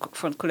voorbeeld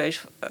van het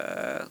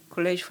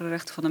college voor de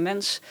Rechten van de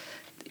Mens.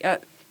 Ja,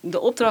 de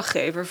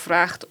opdrachtgever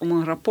vraagt om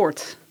een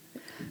rapport.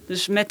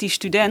 Dus met die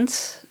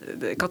student.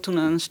 Ik had toen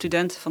een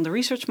student van de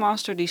Research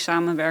Master die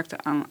samenwerkte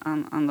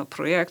aan dat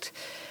project.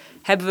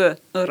 Hebben we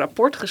een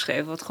rapport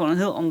geschreven wat gewoon een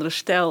heel andere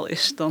stijl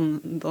is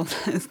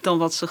dan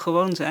wat ze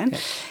gewoon zijn. Ja.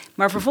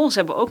 Maar vervolgens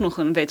hebben we ook nog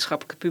een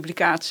wetenschappelijke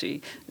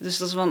publicatie. Dus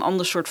dat is wel een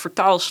ander soort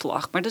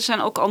vertaalslag. Maar er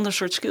zijn ook ander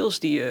soort skills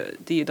die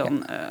je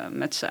dan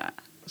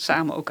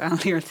samen ook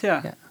aanleert.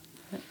 Ja.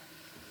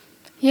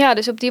 Ja,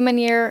 dus op die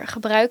manier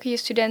gebruiken je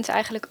studenten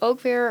eigenlijk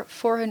ook weer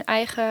voor hun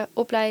eigen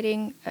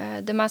opleiding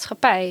de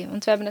maatschappij.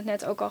 Want we hebben het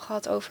net ook al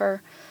gehad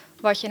over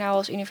wat je nou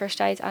als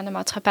universiteit aan de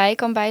maatschappij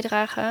kan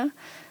bijdragen.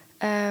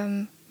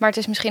 Maar het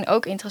is misschien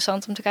ook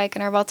interessant om te kijken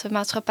naar wat de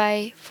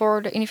maatschappij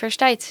voor de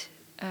universiteit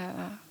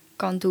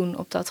kan doen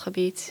op dat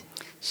gebied.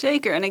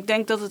 Zeker, en ik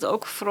denk dat het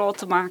ook vooral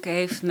te maken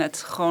heeft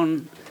met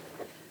gewoon...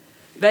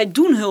 Wij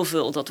doen heel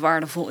veel dat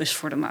waardevol is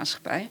voor de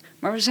maatschappij,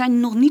 maar we zijn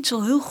nog niet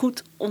zo heel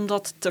goed om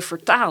dat te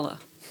vertalen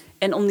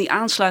en om die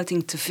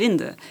aansluiting te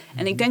vinden.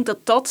 En ik denk dat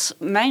dat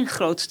mijn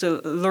grootste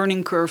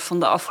learning curve van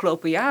de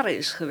afgelopen jaren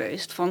is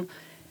geweest. Van,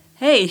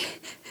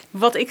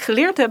 wat ik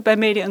geleerd heb bij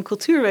media- en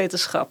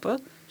cultuurwetenschappen,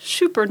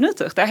 super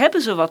nuttig, daar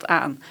hebben ze wat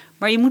aan.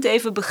 Maar je moet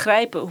even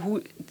begrijpen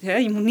hoe...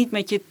 je moet niet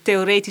met je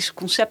theoretische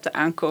concepten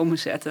aankomen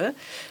zetten,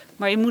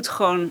 maar je moet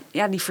gewoon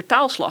die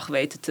vertaalslag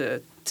weten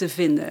te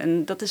vinden.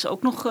 En dat is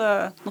ook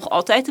nog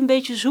altijd een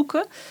beetje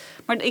zoeken.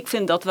 Maar ik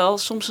vind dat wel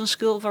soms een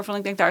skill waarvan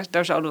ik denk,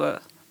 daar zouden we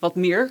wat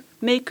meer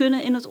mee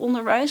kunnen in het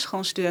onderwijs.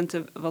 Gewoon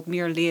studenten wat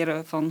meer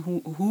leren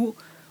van hoe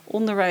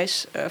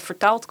onderwijs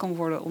vertaald kan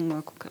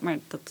worden. Maar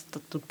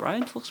dat doet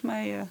Brian volgens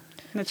mij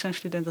met zijn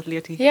student, dat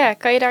leert hij. Ja,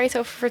 kan je daar iets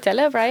over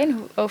vertellen,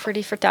 Brian? Over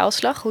die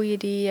vertaalslag, hoe je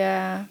die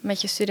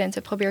met je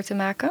studenten probeert te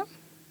maken?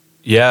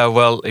 Ja,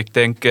 wel, ik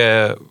denk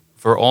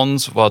voor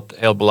ons wat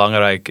heel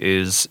belangrijk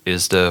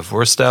is de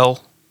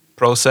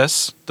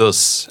voorstelproces.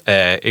 Dus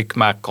ik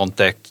maak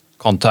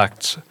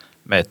contact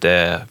met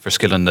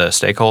verschillende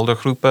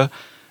stakeholdergroepen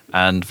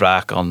en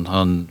vraag aan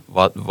hun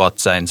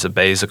wat zijn ze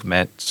bezig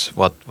met,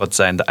 wat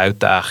zijn de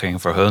uitdagingen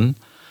voor hun.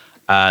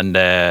 En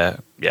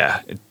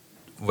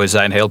we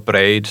zijn heel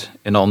breed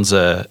in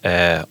onze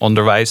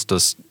onderwijs,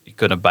 dus je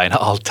kunt bijna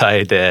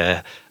altijd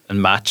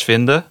een match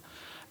vinden.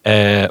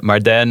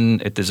 Maar dan,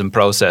 het is een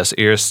proces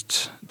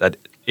eerst dat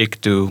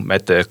ik doe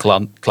met de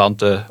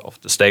klanten of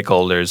de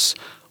stakeholders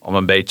om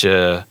een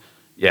beetje,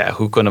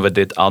 hoe kunnen we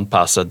dit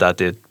aanpassen dat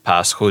dit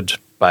past goed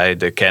bij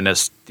de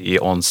kennis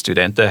die ons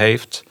studenten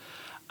heeft.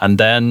 En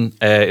dan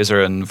is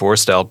er een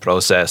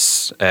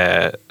voorstelproces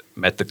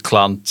met de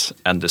klant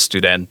en de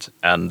student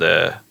en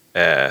de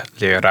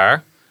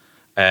leraar.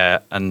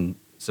 En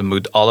ze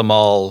moeten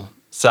allemaal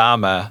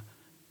samen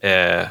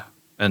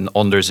een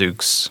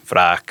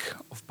onderzoeksvraag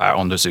of een paar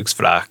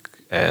onderzoeksvragen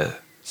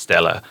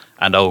stellen.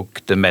 En ook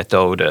de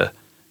methode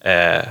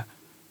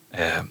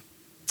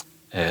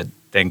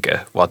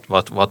denken,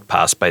 wat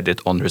past bij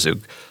dit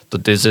onderzoek.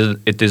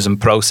 Het is een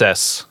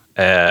proces.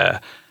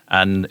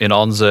 En in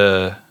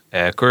onze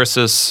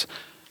cursus,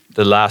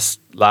 de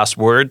last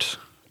word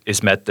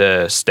is met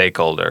de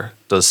stakeholder.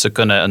 Dus ze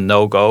kunnen een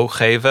no-go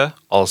geven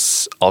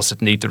als het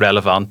niet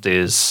relevant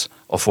is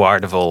of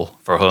waardevol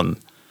voor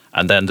hun.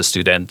 En dan de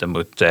studenten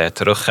moeten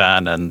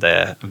teruggaan en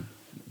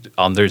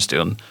anders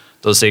doen.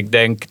 Dus ik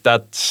denk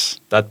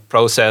dat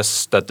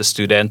proces, dat de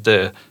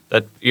studenten,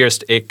 dat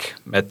eerst ik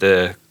met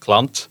de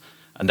klant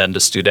en dan de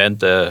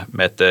studenten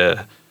met de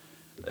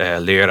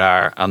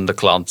leraar en de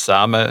klant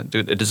samen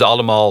doen. Het is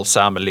allemaal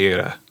samen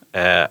leren.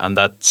 En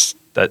dat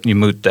je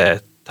moet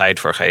tijd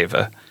voor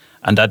geven.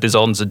 En dat is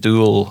ons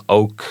doel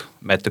ook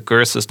met de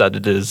cursus. Dat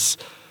het is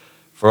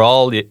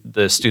vooral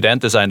de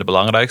studenten zijn de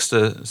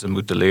belangrijkste. Ze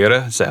moeten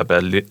leren. Ze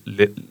hebben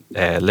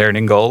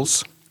learning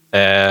goals.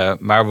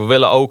 Maar we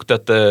willen ook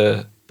dat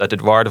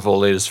het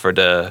waardevol is voor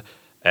de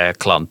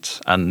klant.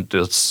 En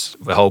dus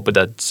we hopen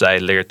dat zij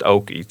leert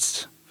ook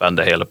iets van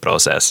de hele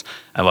proces.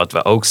 En wat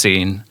we ook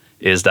zien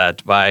is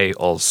dat wij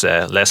als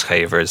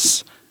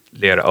lesgevers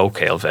leren ook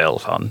heel veel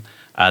van.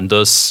 En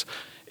dus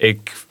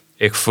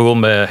ik voel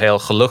me heel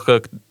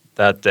gelukkig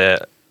dat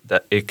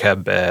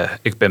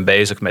ik ben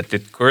bezig met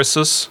dit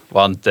cursus.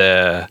 Want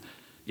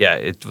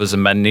het was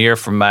een manier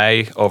voor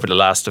mij over de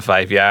laatste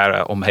 5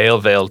 jaar om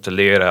heel veel te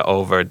leren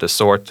over de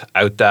soort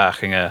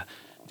uitdagingen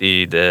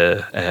die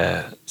de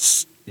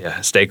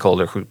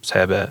stakeholdergroeps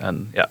hebben.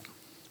 En,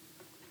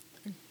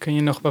 Kun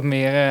je nog wat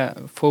meer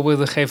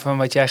voorbeelden geven van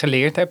wat jij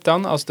geleerd hebt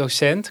dan als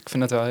docent? Ik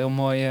vind het wel heel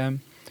mooi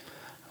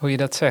hoe je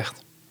dat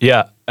zegt.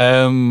 Ja,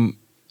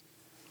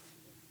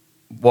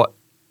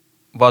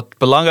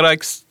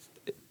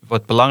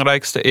 wat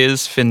belangrijkste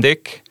is, vind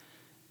ik,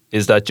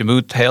 is dat je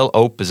moet heel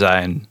open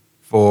zijn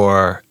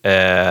voor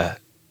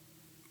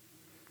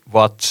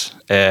wat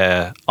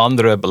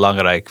anderen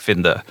belangrijk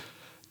vinden.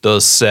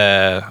 Dus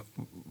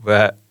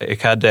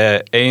ik had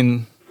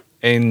één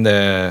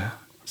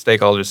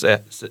stakeholder,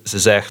 ze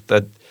zegt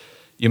dat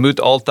je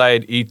moet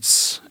altijd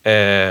iets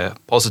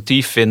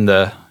positief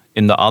vinden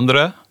in de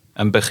andere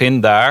en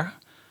begin daar.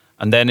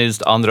 En dan is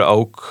de andere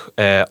ook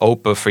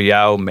open voor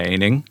jouw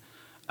mening.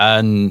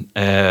 En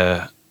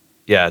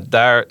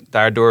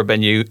daardoor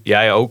ben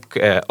jij ook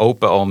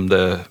open om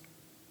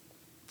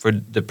voor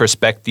de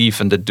perspectief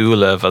en de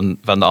doelen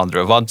van de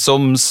anderen. Want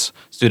soms,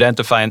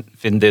 studenten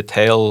vinden dit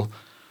heel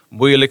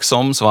moeilijk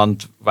soms,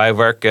 want wij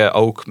werken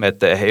ook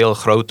met een heel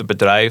grote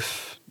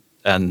bedrijf.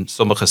 En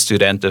sommige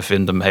studenten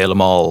vinden hem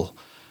helemaal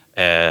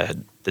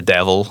de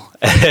devil.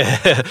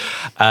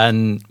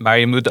 Maar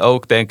je moet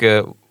ook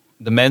denken,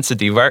 de mensen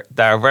die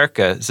daar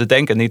werken, ze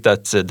denken niet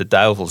dat ze de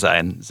duivel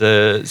zijn.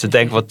 Ze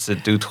denken wat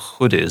ze doet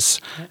goed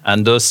is.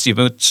 En dus je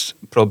moet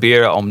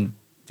proberen om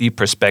die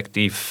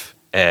perspectief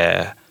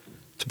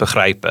te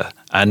begrijpen.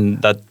 En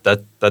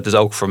dat is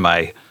ook voor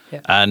mij.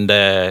 Ja. En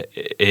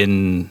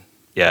in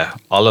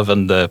alle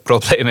van de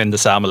problemen in de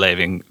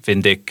samenleving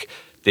vind ik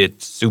dit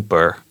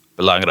super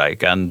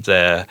belangrijk. En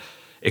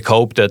ik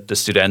hoop dat de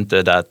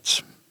studenten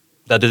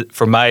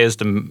voor mij is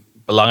de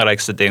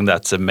belangrijkste ding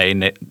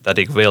dat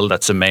ik wil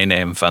dat ze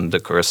meenemen van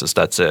de cursus.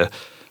 Dat ze een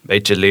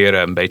beetje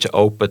leren, een beetje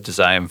open te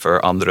zijn voor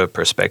andere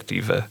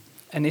perspectieven.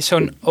 En is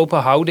zo'n open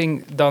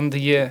houding dan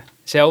die je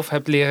zelf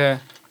hebt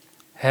leren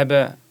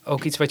hebben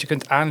ook iets wat je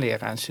kunt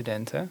aanleren aan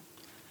studenten?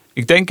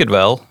 Ik denk het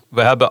wel.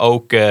 We hebben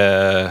ook...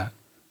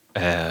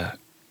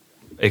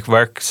 ik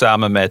werk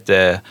samen met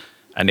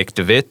Annick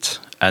de Wit.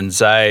 En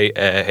zij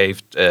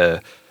heeft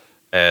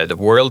de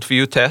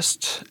worldview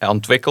test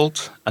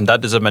ontwikkeld. En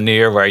dat is een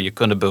manier waar je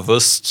kunt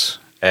bewust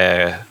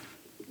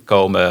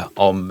komen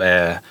om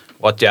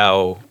wat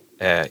jouw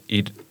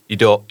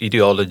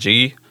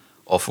ideologie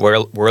of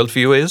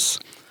worldview is.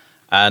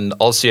 En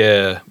als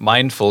je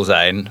mindful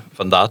zijn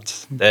van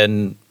dat,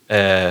 dan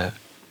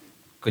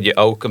kun je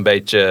ook een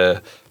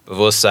beetje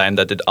bewust zijn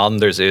dat het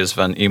anders is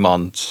van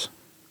iemand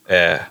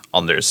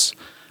anders.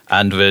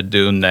 En we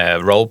doen een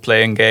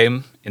role-playing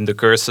game in de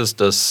cursus.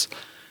 Dus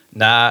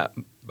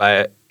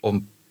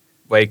om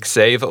week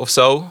 7 of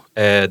zo,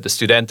 de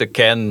studenten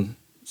kennen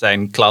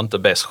zijn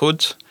klanten best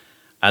goed.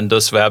 En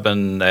dus we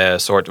hebben een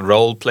soort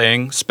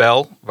role-playing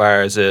spel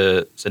waar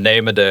ze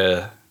nemen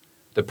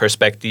de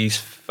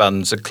perspectief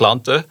van zijn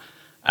klanten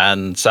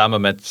en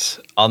samen met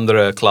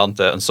andere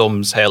klanten en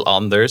soms heel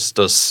anders.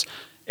 Dus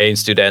één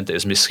student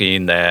is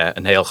misschien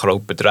een heel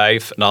groot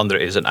bedrijf, een ander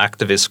is een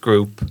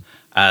activistgroep.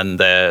 En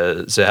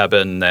ze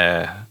hebben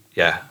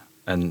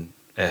een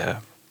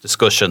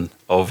discussion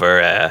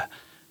over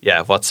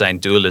wat zijn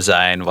doelen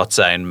zijn, wat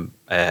zijn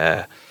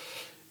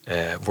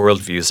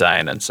worldview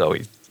zijn en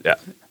zoiets. Ja.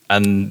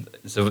 En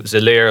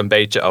ze leren een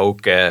beetje ook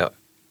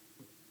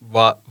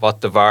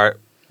wat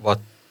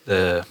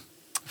de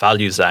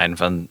values zijn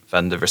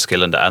van de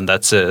verschillende. En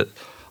dat ze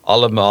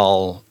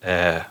allemaal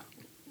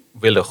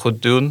willen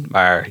goed doen,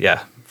 maar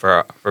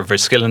voor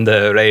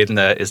verschillende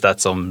redenen is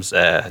dat soms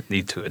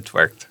niet hoe het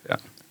werkt. Ja.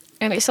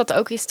 En is dat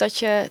ook iets dat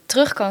je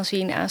terug kan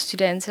zien aan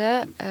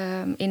studenten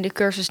in de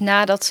cursus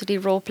nadat ze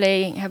die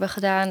roleplaying hebben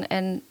gedaan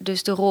en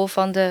dus de rol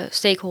van de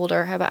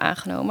stakeholder hebben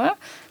aangenomen?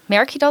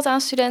 Merk je dat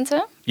aan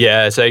studenten?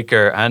 Ja,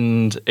 zeker.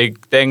 En ik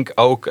denk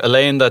ook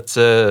alleen dat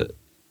ze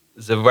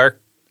werkt.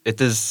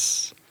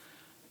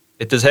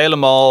 Het is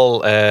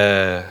helemaal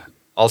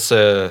als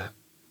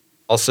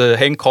ze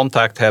geen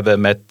contact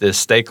hebben met de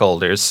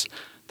stakeholders,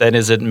 dan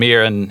is het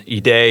meer een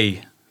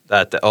idee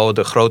dat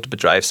de grote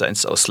bedrijven zijn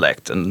zo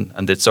slecht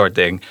en dit soort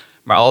dingen.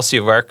 Maar als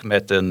je werkt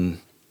met een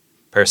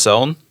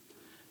persoon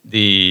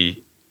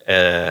die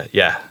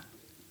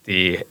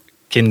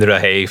kinderen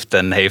heeft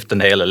en heeft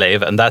een hele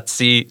leven. En dat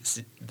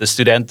de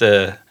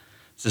studenten,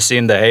 ze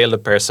zien de hele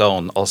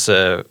persoon als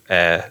ze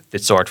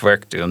dit soort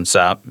werk doen,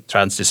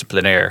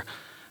 transdisciplinair.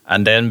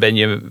 En dan ben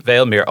je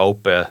veel meer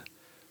open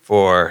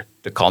voor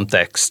de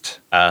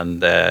context. En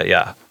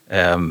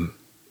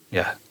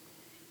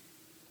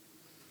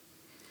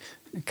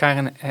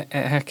Karin,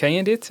 herken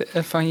je dit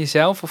van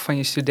jezelf of van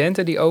je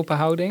studenten, die open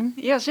houding?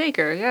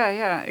 Jazeker,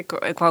 ja.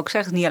 Ik wou ook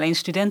zeggen, niet alleen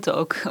studenten,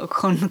 ook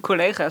gewoon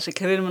collega's. Ik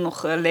herinner me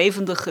nog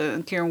levendig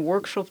een keer een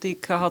workshop die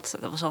ik had,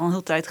 dat was al een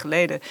hele tijd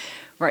geleden,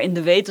 waarin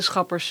de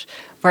wetenschappers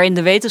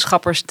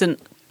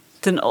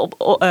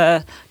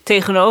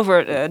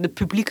tegenover de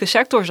publieke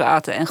sector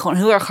zaten en gewoon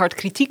heel erg hard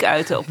kritiek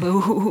uiten op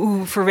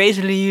hoe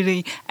verwezenlijken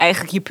jullie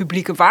eigenlijk je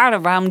publieke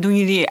waarden? Waarom doen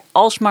jullie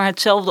alsmaar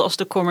hetzelfde als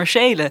de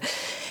commerciële?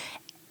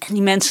 En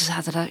die mensen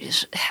zaten daar,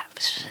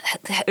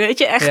 weet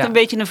je, echt een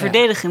beetje een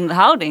verdedigende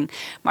houding.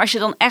 Maar als je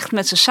dan echt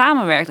met ze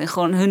samenwerkt en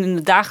gewoon hun in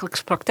de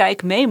dagelijkse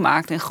praktijk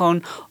meemaakt en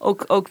gewoon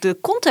ook de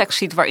context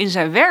ziet waarin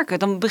zij werken,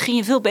 dan begin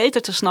je veel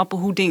beter te snappen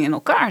hoe dingen in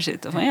elkaar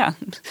zitten. Van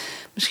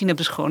misschien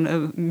hebben ze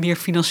gewoon meer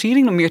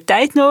financiering of meer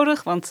tijd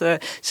nodig, want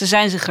ze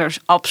zijn zich er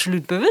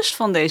absoluut bewust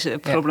van deze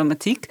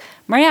problematiek.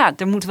 Maar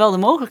er moet wel de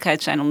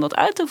mogelijkheid zijn om dat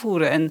uit te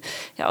voeren. En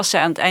als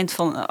zij aan het eind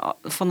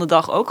van de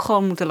dag ook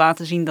gewoon moeten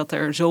laten zien dat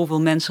er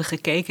zoveel mensen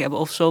gekeken hebben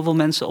of zoveel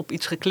mensen op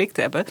iets geklikt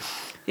hebben,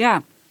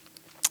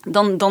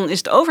 dan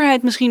is de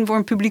overheid misschien voor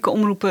een publieke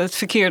omroep het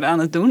verkeerde aan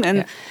het doen.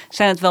 En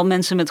zijn het wel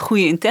mensen met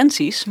goede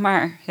intenties,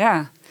 maar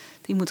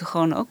die moeten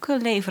gewoon ook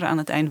leveren aan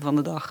het einde van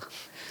de dag.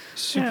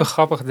 Super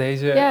grappig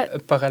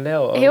deze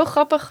parallel ook. Heel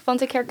grappig,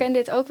 want ik herken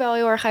dit ook wel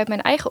heel erg uit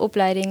mijn eigen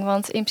opleiding.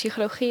 Want in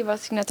psychologie,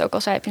 wat ik net ook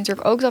al zei, heb je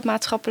natuurlijk ook dat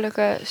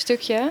maatschappelijke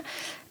stukje.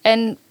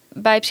 En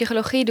bij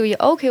psychologie doe je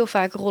ook heel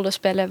vaak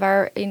rollenspellen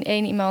waarin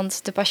één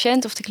iemand de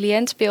patiënt of de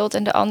cliënt speelt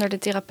en de ander de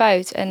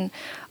therapeut. En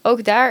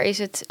ook daar is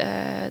het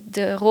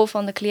de rol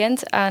van de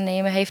cliënt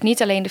aannemen heeft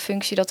niet alleen de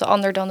functie dat de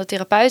ander dan de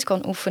therapeut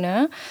kan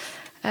oefenen,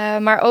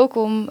 maar ook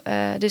om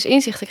dus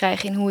inzicht te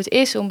krijgen in hoe het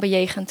is om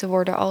bejegend te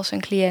worden als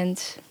een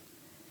cliënt.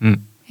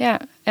 Ja,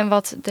 en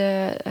wat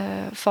de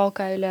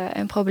valkuilen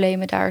en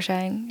problemen daar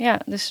zijn. Ja,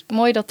 dus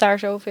mooi dat daar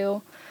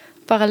zoveel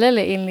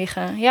parallellen in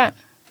liggen. Ja,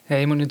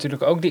 je moet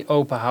natuurlijk ook die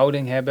open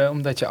houding hebben,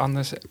 omdat je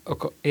anders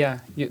ook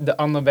de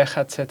ander weg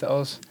gaat zetten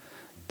als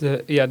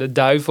de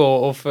duivel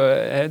of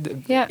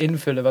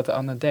invullen wat de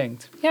ander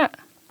denkt. Ja.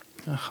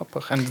 Ja,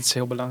 grappig. En dat is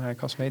heel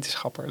belangrijk als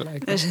wetenschapper, lijkt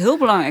me. Dat is heel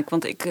belangrijk,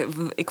 want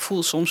ik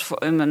voel soms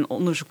in mijn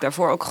onderzoek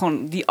daarvoor ook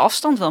gewoon die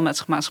afstand wel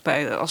met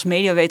maatschappij. Als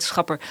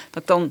mediawetenschapper,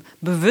 dat ik dan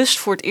bewust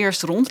voor het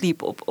eerst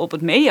rondliep op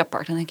het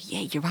Mediapark. Dan denk ik,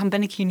 jeetje, waarom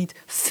ben ik hier niet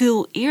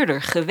veel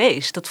eerder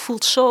geweest? Dat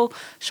voelt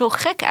zo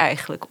gek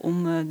eigenlijk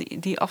om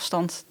die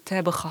afstand te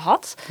hebben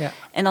gehad. Ja.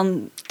 En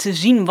dan te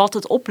zien wat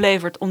het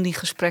oplevert om die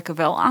gesprekken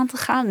wel aan te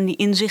gaan. En die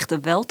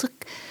inzichten wel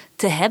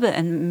te hebben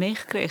en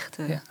meegekregen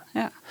te hebben.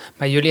 Ja.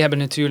 Maar jullie hebben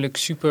natuurlijk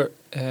super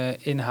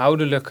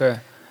inhoudelijke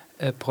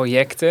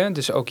projecten.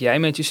 Dus ook jij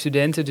met je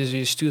studenten. Dus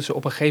je stuurt ze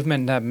op een gegeven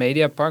moment naar het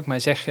Mediapark.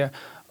 Maar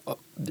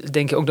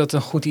denk je ook dat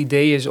het een goed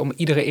idee is om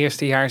iedere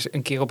eerstejaars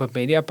een keer op het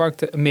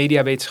Mediapark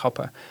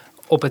mediawetenschappen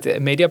op het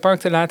Mediapark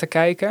te laten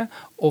kijken?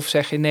 Of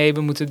zeg je nee,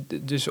 we moeten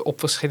dus op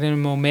verschillende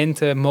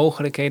momenten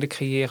mogelijkheden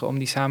creëren om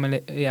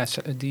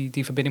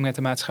die verbinding met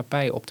de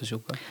maatschappij op te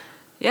zoeken?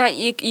 Ja,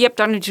 je hebt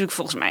daar natuurlijk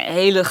volgens mij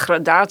hele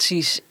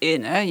gradaties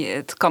in. Hè.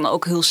 Het kan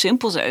ook heel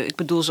simpel zijn. Ik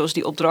bedoel, zoals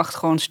die opdracht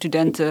gewoon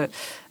studenten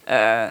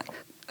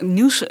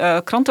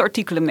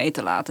krantenartikelen mee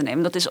te laten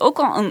nemen. Dat is ook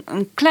al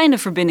een kleine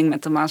verbinding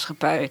met de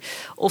maatschappij.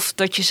 Of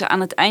dat je ze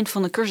aan het eind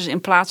van de cursus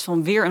in plaats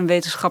van weer een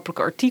wetenschappelijk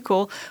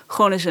artikel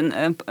gewoon eens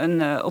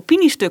een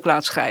opiniestuk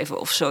laat schrijven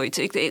of zoiets.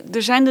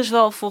 Er zijn dus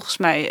wel volgens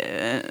mij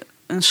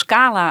een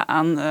scala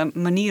aan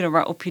manieren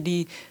waarop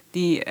je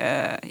die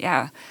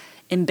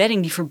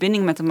embedding, die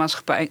verbinding met de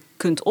maatschappij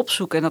kunt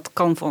opzoeken. En dat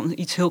kan van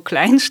iets heel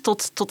kleins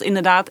tot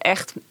inderdaad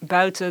echt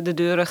buiten de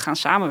deuren gaan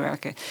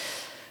samenwerken.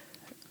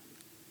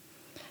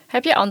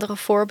 Heb je andere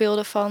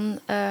voorbeelden van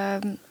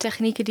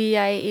technieken die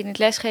jij in het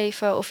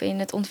lesgeven of in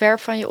het ontwerp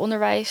van je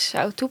onderwijs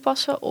zou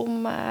toepassen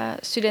om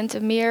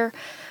studenten meer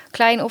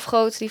klein of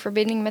groot die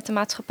verbinding met de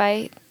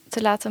maatschappij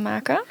te laten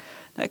maken?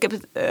 Nou, ik heb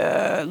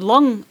het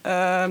lang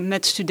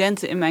met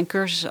studenten in mijn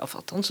cursussen, of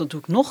althans dat doe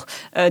ik nog,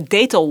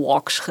 data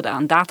walks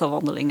gedaan,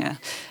 datawandelingen.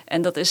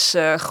 En dat is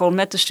gewoon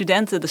met de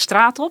studenten de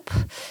straat op.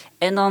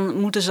 En dan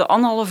moeten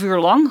ze 1,5 uur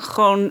lang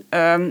gewoon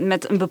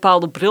met een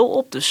bepaalde bril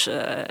op. Dus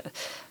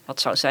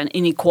wat zou het zijn,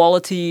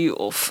 inequality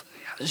of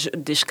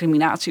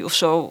discriminatie of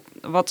zo.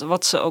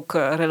 Wat ze ook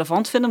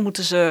relevant vinden,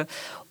 moeten ze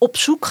op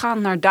zoek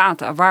gaan naar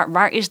data.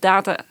 Waar is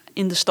data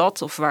in de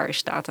stad of waar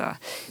is data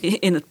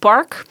in het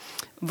park?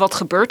 Wat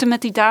gebeurt er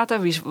met die data?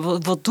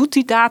 Wat doet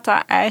die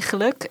data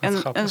eigenlijk?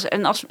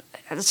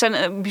 Het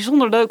zijn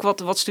bijzonder leuk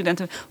wat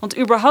studenten... Want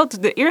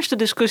überhaupt de eerste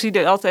discussie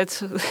die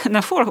altijd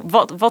naar voren...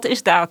 Wat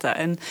is data?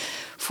 En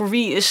voor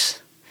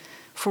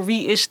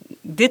wie is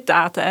dit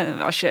data?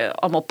 En als je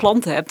allemaal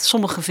planten hebt,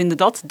 sommigen vinden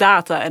dat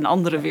data en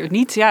anderen weer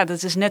niet. Ja,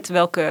 dat is net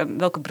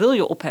welke bril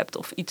je op hebt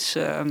of iets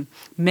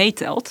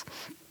meetelt.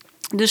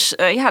 Dus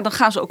dan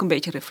gaan ze ook een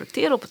beetje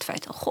reflecteren op het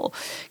feit van...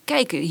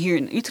 kijk, hier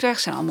in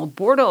Utrecht zijn allemaal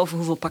borden over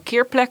hoeveel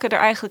parkeerplekken er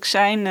eigenlijk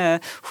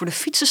zijn voor de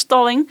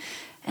fietsenstalling.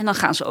 En dan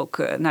gaan ze ook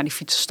naar die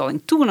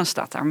fietsenstalling toe en dan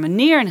staat daar een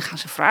meneer. En dan gaan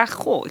ze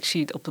vragen, ik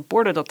zie op de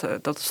borden dat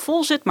het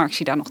vol zit, maar ik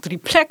zie daar nog 3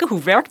 plekken.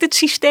 Hoe werkt dit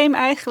systeem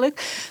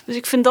eigenlijk? Dus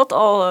ik vind dat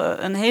al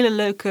een hele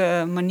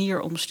leuke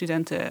manier om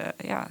studenten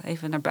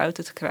even naar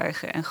buiten te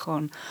krijgen en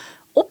gewoon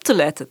op te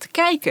letten, te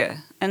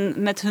kijken. En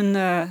met hun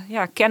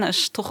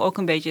kennis toch ook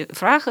een beetje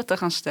vragen te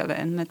gaan stellen.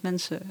 En met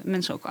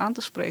mensen ook aan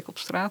te spreken op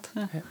straat.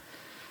 Ja.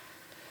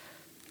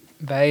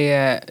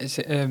 Wij,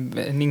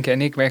 Nienke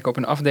en ik, werken op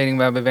een afdeling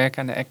waar we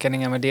werken aan de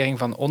erkenning en waardering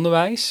van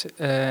onderwijs.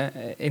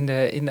 In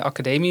de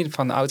academie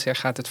van oudsher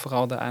gaat het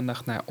vooral de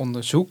aandacht naar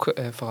onderzoek.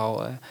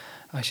 Vooral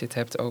als je het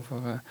hebt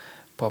over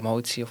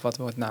promotie of wat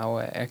wordt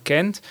nou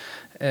erkend.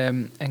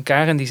 En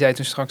Karin die zei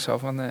toen straks al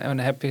van dan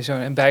heb je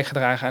zo'n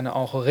bijgedragen aan een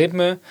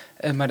algoritme,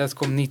 maar dat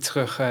komt niet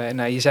terug.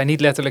 Je zei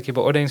niet letterlijk je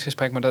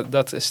beoordelingsgesprek, maar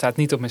dat staat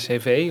niet op mijn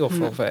cv of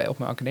op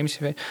mijn academische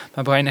cv.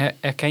 Maar Brian,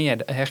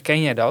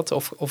 herken jij dat?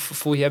 Of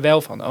voel jij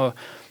wel van,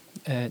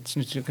 het is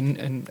natuurlijk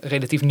een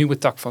relatief nieuwe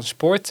tak van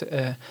sport.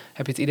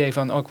 Heb je het idee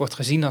van, ik word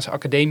gezien als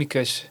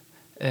academicus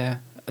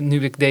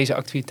nu ik deze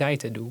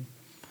activiteiten doe?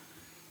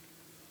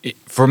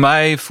 Voor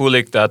mij voel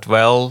ik dat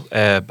wel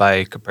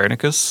bij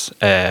Copernicus.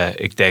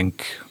 Ik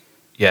denk,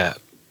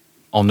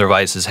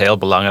 onderwijs is heel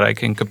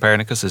belangrijk in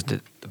Copernicus. Het is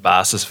de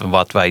basis van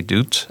wat wij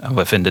doen. En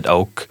we vinden het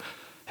ook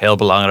heel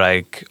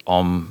belangrijk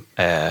om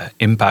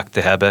impact te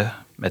hebben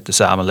met de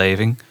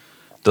samenleving.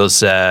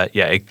 Dus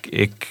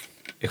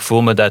ik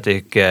voel me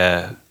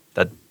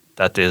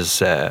dat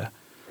is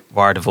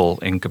waardevol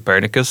in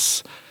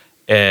Copernicus.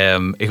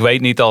 Ik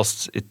weet niet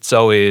als het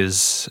zo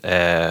is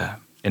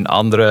in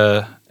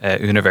andere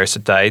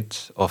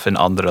universiteit of in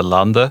andere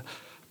landen.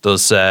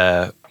 Dus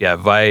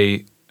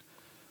wij,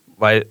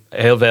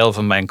 heel veel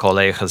van mijn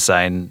collega's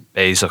zijn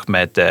bezig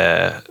met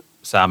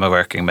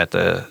samenwerking met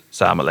de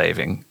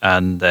samenleving.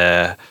 En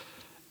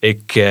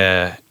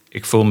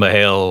ik voel me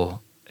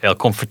heel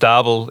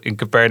comfortabel in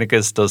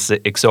Copernicus. Dus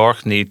ik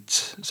zorg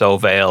niet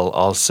zoveel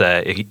als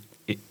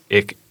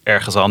ik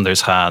ergens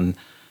anders ga.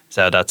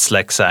 Zou dat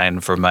slecht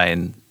zijn voor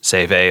mijn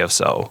cv of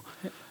zo.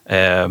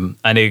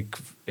 En ik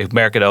ik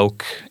merk het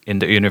ook in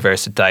de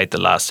universiteit de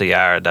laatste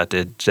jaren dat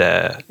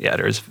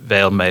er is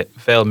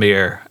veel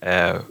meer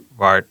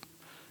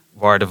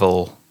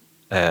waardevol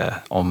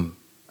om.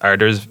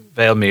 Er is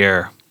veel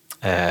meer,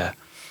 hoe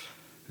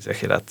zeg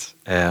je dat?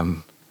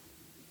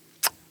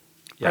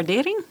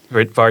 Waardering?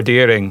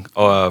 Waardering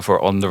voor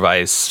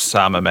onderwijs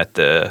samen met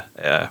de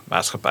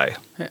maatschappij.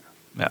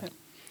 Ja.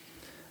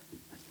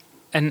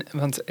 En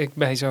want ik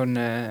bij zo'n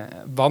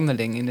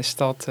wandeling in de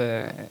stad,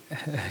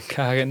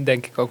 Karin,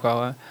 denk ik ook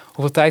wel,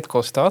 hoeveel tijd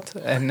kost dat?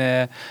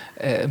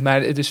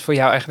 Maar dus voor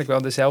jou eigenlijk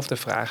wel dezelfde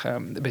vraag.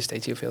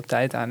 Besteed je veel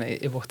tijd aan?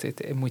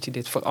 Moet je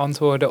dit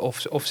verantwoorden?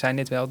 Of zijn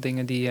dit wel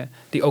dingen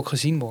die ook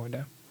gezien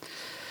worden?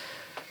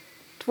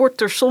 Het wordt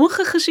door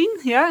sommigen gezien,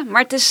 ja.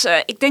 Maar het is,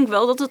 ik denk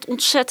wel dat het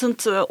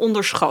ontzettend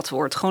onderschat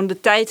wordt. Gewoon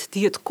de tijd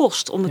die het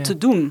kost om het te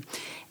doen.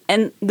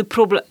 En de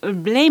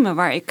problemen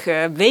waar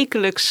ik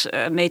wekelijks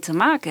mee te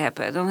maken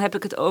heb, dan heb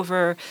ik het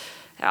over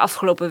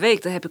afgelopen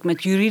week. Daar heb ik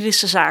met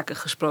juridische zaken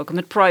gesproken,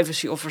 met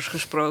privacy offers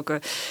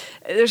gesproken.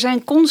 Er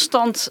zijn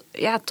constant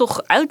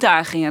toch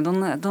uitdagingen.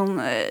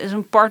 Dan is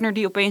een partner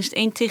die opeens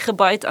 1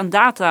 gigabyte aan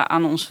data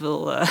aan ons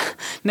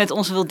met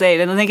ons wil delen.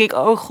 En dan denk ik,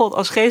 oh god,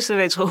 als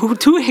geesteswetenschap, hoe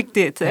doe ik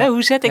dit? Hè?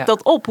 Hoe zet ik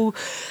dat op?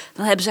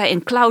 Dan hebben zij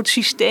een cloud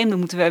systeem. Dan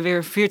moeten wij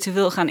weer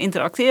virtueel gaan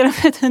interacteren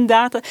met hun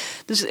data.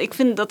 Dus ik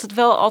vind dat het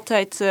wel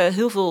altijd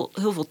heel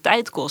veel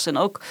tijd kost. En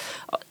ook,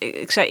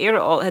 ik zei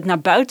eerder al, het naar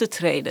buiten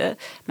treden.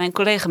 Mijn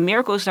collega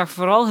Mirko is daar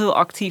vooral heel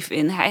actief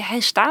in. Hij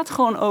staat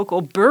gewoon ook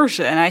op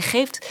beurzen. En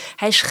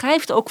hij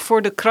schrijft ook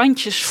voor de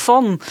krantjes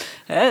van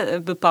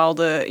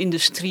bepaalde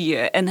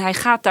industrieën. En hij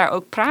gaat daar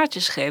ook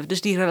praatjes geven.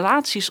 Dus die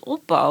relaties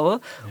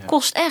opbouwen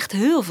kost echt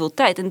heel veel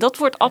tijd. En dat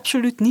wordt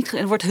absoluut niet.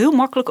 Er wordt heel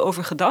makkelijk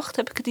over gedacht,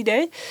 heb ik het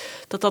idee.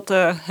 Dat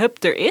de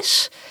hub er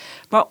is.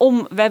 Maar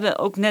we hebben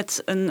ook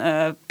net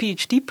een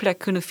PhD-plek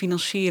kunnen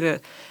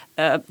financieren.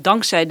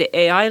 Dankzij de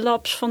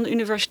AI-labs van de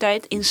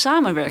universiteit. In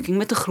samenwerking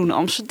met de Groene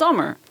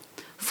Amsterdammer.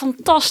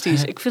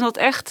 Fantastisch. Ik vind dat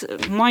echt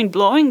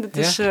mind-blowing. Dat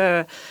is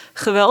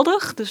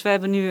geweldig. Dus we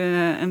hebben nu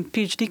een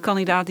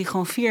PhD-kandidaat die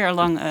gewoon 4 jaar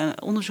lang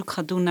onderzoek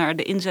gaat doen naar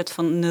de inzet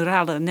van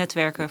neurale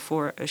netwerken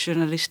voor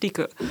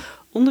journalistieke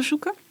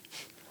onderzoeken.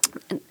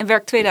 En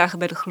werkt 2 dagen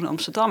bij de Groene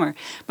Amsterdammer.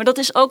 Maar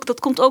dat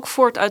komt ook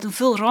voort uit een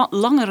veel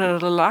langere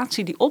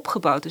relatie die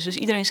opgebouwd is. Dus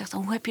iedereen zegt,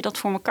 hoe heb je dat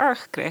voor elkaar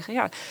gekregen?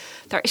 Ja,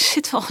 daar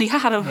zit wel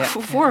jaren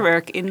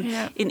voorwerk in.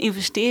 Ja. In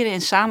investeren,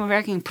 in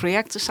samenwerking, in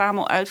projecten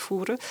samen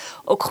uitvoeren.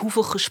 Ook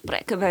hoeveel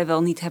gesprekken wij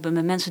wel niet hebben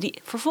met mensen die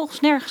vervolgens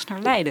nergens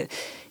naar leiden.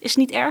 Is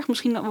niet erg,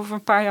 misschien over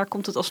een paar jaar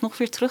komt het alsnog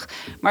weer terug.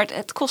 Maar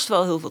het kost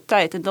wel heel veel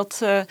tijd. En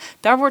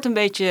daar wordt een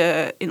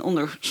beetje in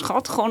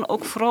onderschat. Gewoon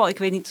ook vooral, ik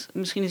weet niet,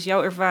 misschien is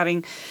jouw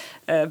ervaring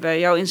bij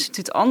jouw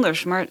instituut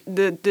anders. Maar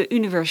de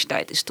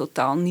universiteit is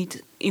totaal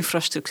niet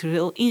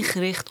infrastructureel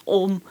ingericht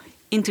om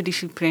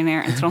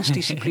interdisciplinair en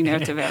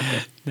transdisciplinair te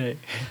werken. Nee.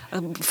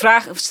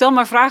 Stel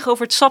maar vragen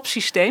over het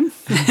SAP-systeem.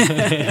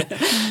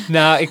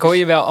 Nou, ik hoor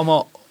je wel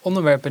allemaal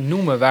onderwerpen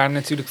noemen waar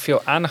natuurlijk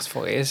veel aandacht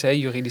voor is. Hè?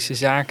 Juridische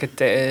zaken,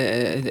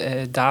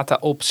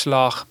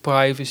 dataopslag,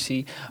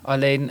 privacy.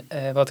 Alleen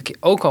wat ik je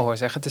ook al hoor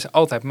zeggen, het is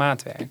altijd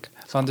maatwerk.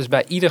 Want dus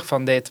bij ieder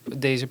van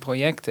deze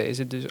projecten is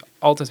het dus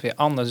altijd weer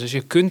anders. Dus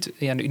je kunt,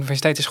 de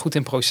universiteit is goed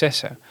in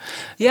processen.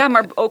 Ja,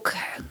 maar ook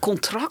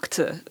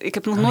contracten. Ik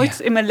heb nog nooit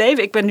in mijn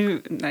leven, ik ben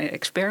nu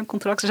expert in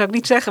contracten, zou ik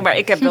niet zeggen. Maar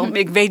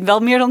ik weet wel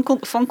meer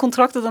van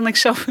contracten dan ik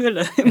zou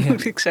willen,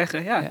 moet ik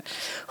zeggen. Ja.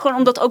 Gewoon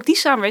omdat ook die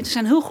samenwerking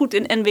zijn heel goed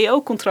in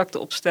NWO-contracten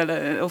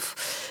opstellen of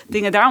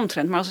dingen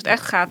daaromtrent. Maar als het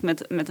echt gaat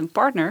met een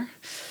partner,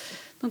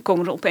 dan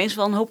komen er opeens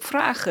wel een hoop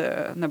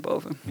vragen naar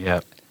boven.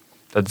 Ja.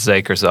 Dat is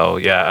zeker zo,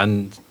 ja.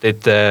 En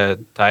dit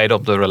tijd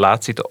op de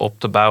relatie op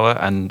te bouwen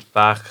en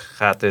vaak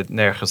gaat dit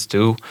nergens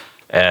toe.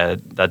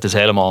 Dat is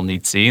helemaal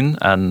niet zien.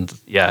 En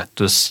ja,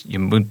 dus je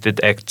moet dit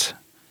echt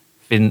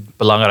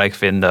belangrijk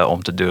vinden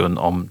om te doen,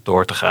 om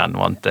door te gaan.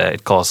 Want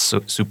het kost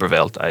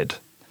superveel tijd.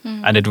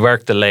 En het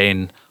werkt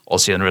alleen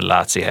als je een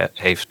relatie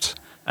heeft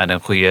en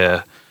een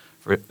goede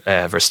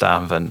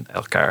verstaan van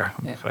elkaar,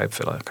 begrijp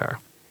van elkaar.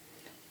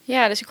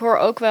 Ja, dus ik hoor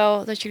ook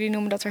wel dat jullie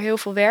noemen dat er heel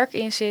veel werk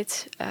in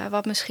zit.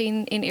 Wat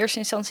misschien in eerste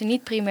instantie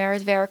niet primair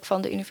het werk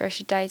van de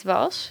universiteit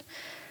was.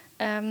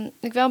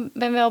 Ik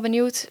ben wel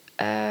benieuwd,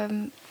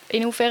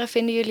 in hoeverre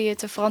vinden jullie het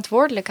de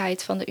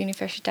verantwoordelijkheid van de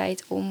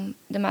universiteit om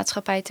de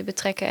maatschappij te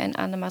betrekken en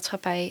aan de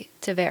maatschappij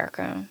te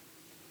werken?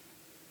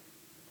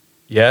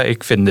 Ja,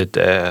 ik vind het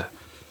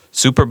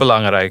super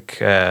belangrijk.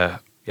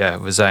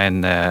 We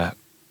zijn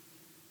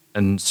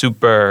een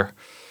super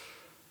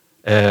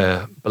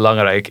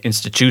belangrijk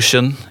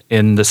institution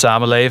in de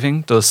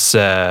samenleving. Dus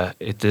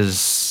het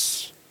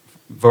is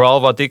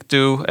vooral wat ik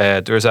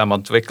doe, duurzame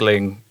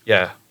ontwikkeling.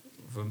 Ja,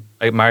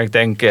 maar ik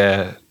denk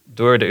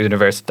door de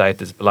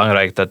universiteit is het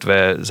belangrijk dat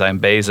we zijn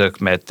bezig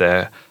met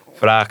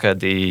vragen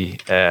die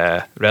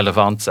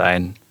relevant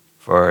zijn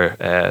voor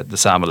de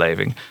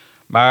samenleving.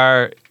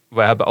 Maar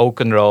we hebben ook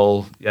een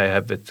rol, jij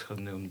hebt het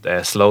genoemd,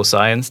 slow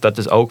science. Dat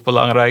is ook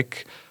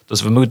belangrijk.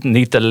 Dus we moeten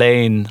niet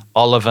alleen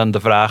alle van de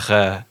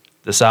vragen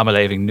de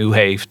samenleving nu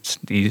heeft,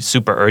 die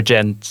super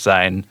urgent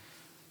zijn,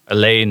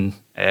 alleen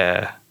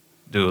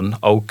doen.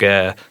 Ook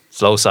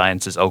slow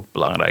science is ook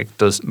belangrijk.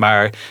 Dus,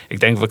 maar ik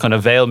denk we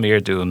kunnen veel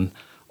meer doen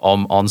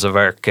om onze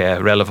werk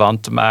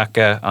relevant te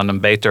maken en een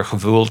beter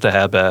gevoel te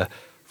hebben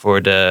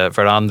voor de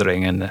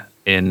veranderingen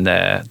in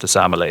de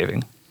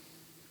samenleving.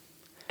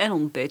 En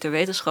om beter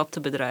wetenschap te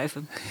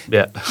bedrijven.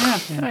 Ja.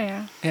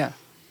 Ja.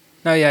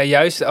 Nou ja,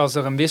 juist als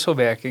er een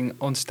wisselwerking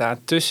ontstaat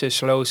tussen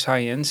slow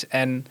science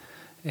en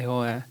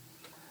heel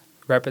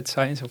rapid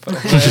science of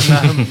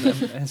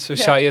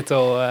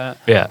societal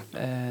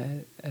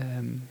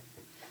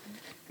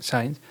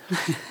science.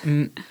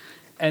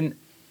 En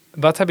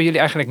wat hebben jullie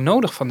eigenlijk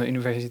nodig van de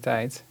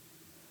universiteit?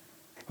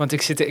 Want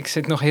ik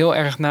zit nog heel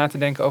erg na te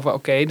denken over,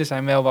 oké, er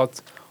zijn wel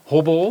wat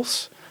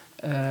hobbels.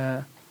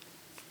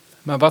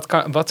 Maar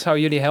wat zou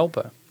jullie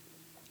helpen?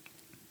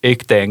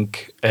 Ik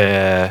denk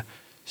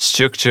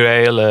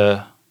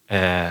structurele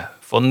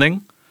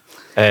funding.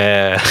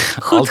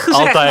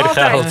 Altijd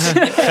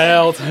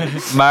geld.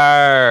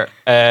 Maar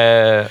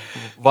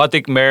wat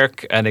ik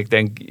merk, en ik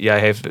denk jij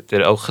heeft het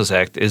ook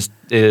gezegd, is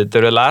de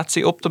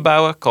relatie op te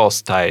bouwen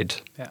kost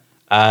tijd. Ja.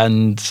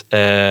 En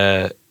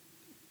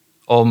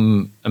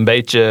om een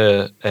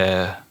beetje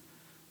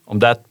om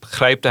dat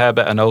begrijp te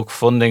hebben en ook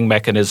funding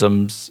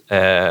mechanisms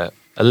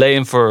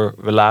alleen voor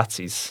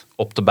relaties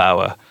op te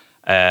bouwen.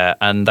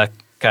 En dat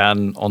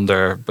kan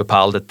onder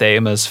bepaalde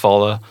thema's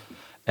vallen.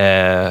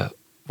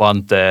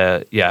 Want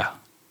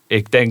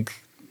ik denk,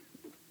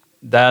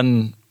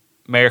 dan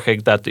merk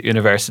ik dat de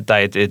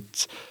universiteit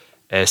het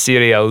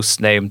serieus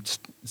neemt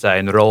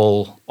zijn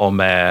rol om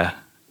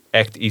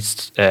echt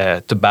iets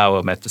te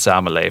bouwen met de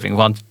samenleving.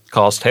 Want het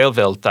kost heel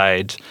veel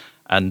tijd.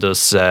 En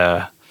dus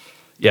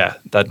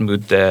dat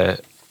moet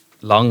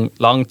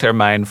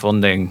langtermijn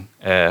funding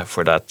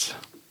voor dat.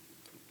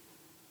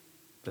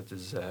 Dat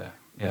is,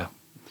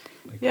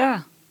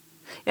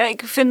 Ja,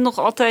 ik vind het nog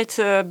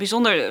altijd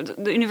bijzonder.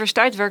 De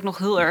universiteit werkt nog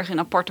heel erg in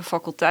aparte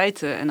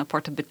faculteiten en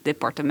aparte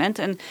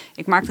departementen. En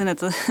ik maakte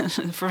net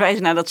een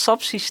verwijzing naar dat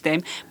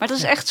SAP-systeem. Maar dat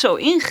is echt zo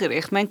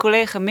ingericht. Mijn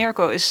collega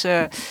Mirko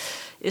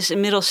is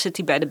inmiddels zit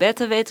hij bij de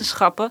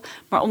beta-wetenschappen.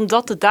 Maar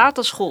omdat de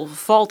dataschool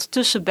valt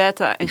tussen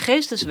beta- en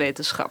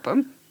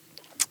geesteswetenschappen,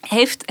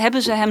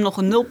 hebben ze hem nog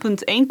een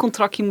 0,1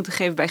 contractje moeten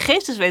geven bij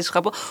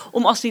geesteswetenschappen,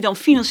 om als hij dan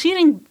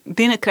financiering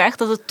binnenkrijgt,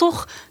 dat het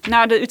toch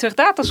naar de Utrecht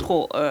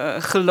Dataschool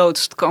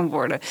geloodst kan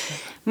worden.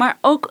 Maar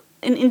ook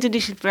in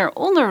interdisciplinair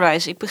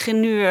onderwijs. Ik begin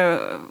nu,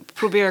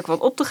 probeer ik wat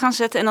op te gaan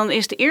zetten. En dan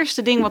is de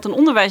eerste ding wat een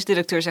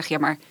onderwijsdirecteur zegt, ja,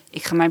 maar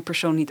ik ga mijn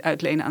persoon niet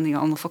uitlenen aan die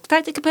andere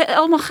faculteit. Ik heb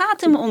allemaal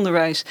gaten in mijn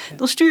onderwijs.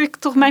 Dan stuur ik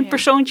toch mijn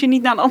persoontje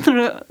niet naar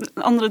een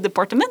andere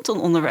departement om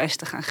onderwijs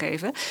te gaan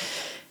geven.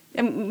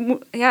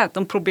 Ja,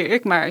 dan probeer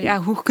ik maar,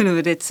 hoe kunnen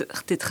we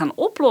dit gaan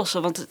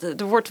oplossen? Want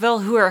er wordt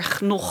wel heel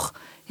erg nog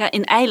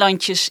in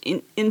eilandjes,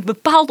 in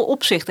bepaalde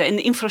opzichten, in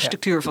de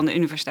infrastructuur van de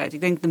universiteit.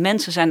 Ik denk, de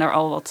mensen zijn daar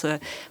al wat,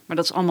 maar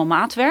dat is allemaal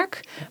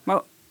maatwerk.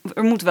 Maar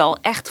er moet wel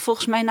echt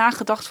volgens mij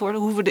nagedacht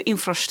worden hoe we de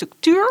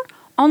infrastructuur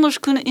anders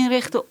kunnen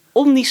inrichten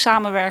om die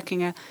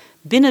samenwerkingen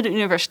binnen de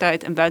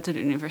universiteit en buiten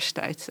de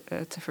universiteit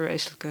te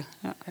verwezenlijken.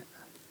 Ja.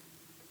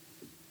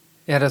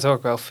 Ja, dat hoor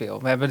ik wel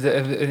veel. We hebben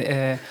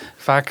het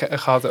vaak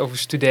gehad over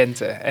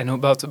studenten. En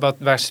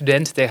waar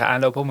studenten tegenaan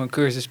lopen om een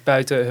cursus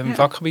buiten hun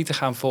vakgebied te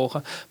gaan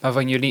volgen. Maar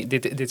van jullie,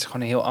 dit is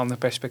gewoon een heel ander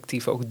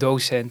perspectief. Ook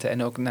docenten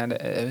en ook naar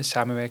de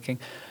samenwerking.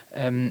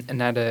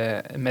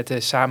 Met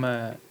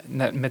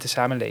de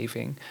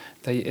samenleving.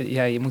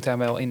 Je moet daar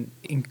wel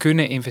in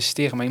kunnen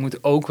investeren. Maar je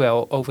moet ook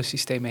wel over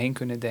systemen heen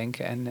kunnen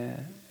denken. En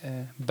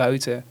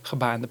buiten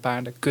gebaande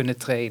paarden kunnen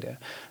treden.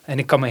 En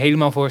ik kan me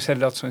helemaal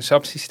voorstellen dat zo'n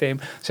SAP-systeem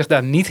zich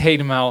daar niet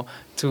helemaal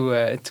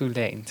toe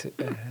leent.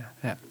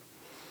 Ja.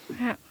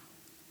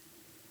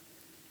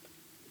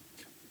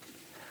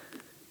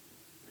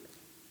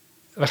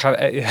 We gaan,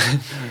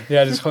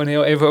 dat is gewoon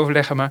heel even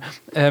overleggen. Maar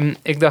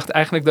ik dacht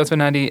eigenlijk dat we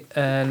naar die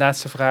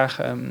laatste vraag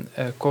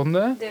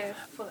konden. De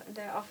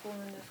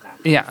afrondende vraag.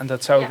 Ja,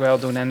 dat zou ik wel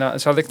doen. En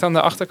zal ik dan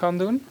de achterkant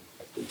doen?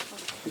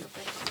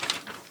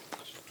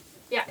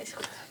 Ja, is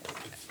goed.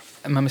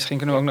 Maar misschien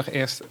kunnen we ook nog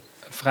eerst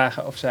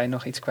vragen of zij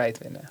nog iets kwijt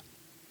willen.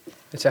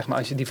 Dus zeg maar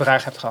als je die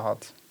vraag hebt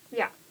gehad.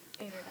 Ja,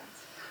 inderdaad.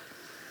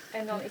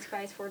 En dan iets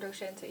kwijt voor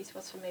docenten, iets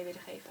wat ze mee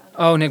willen geven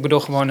aan. Oh nee, ik bedoel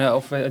gewoon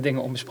of we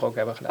dingen onbesproken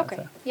hebben gelaten.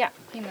 Oké, ja,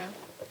 prima.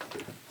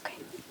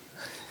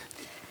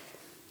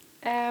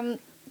 Okay.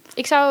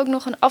 Ik zou ook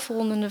nog een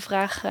afrondende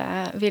vraag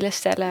willen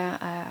stellen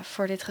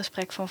voor dit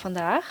gesprek van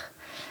vandaag.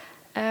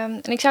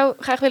 En ik zou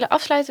graag willen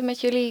afsluiten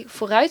met jullie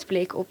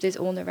vooruitblik op dit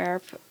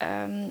onderwerp.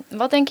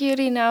 Wat denken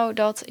jullie nou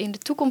dat in de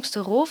toekomst de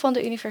rol van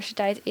de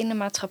universiteit in de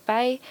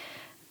maatschappij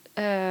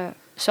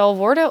zal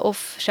worden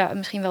of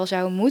misschien wel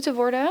zou moeten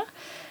worden?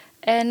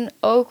 En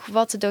ook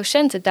wat de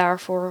docenten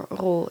daarvoor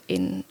rol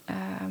in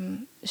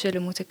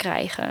zullen moeten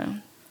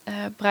krijgen.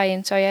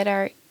 Brian, zou jij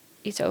daar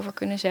iets over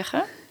kunnen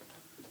zeggen?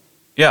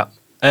 Ja,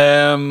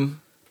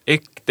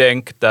 ik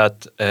denk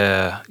dat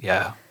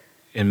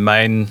in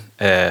mijn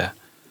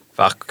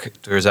vak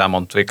duurzame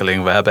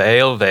ontwikkeling, we hebben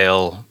heel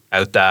veel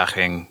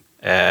uitdaging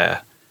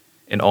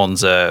in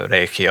onze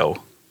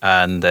regio.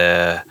 En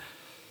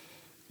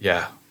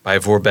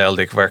bijvoorbeeld,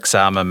 ik werk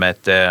samen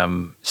met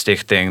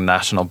Stichting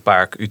National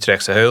Park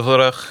Utrechtse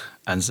Heuvelrug.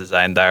 En ze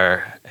zijn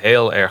daar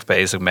heel erg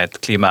bezig met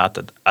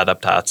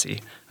klimaatadaptatie.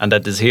 En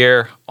dat is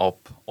hier op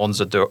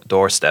onze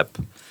doorstep.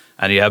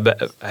 En die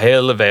hebben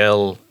heel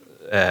veel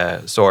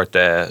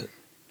soorten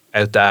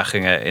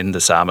uitdagingen in de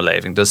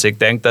samenleving. Dus ik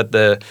denk dat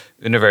de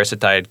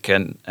universiteit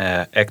kan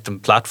echt een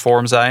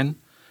platform zijn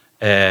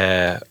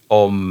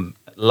om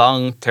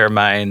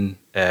langtermijn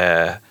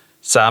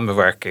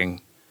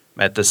samenwerking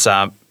met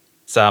de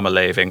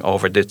samenleving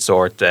over dit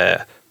soort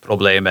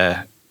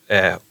problemen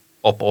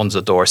op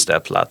onze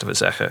doorstep, laten we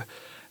zeggen.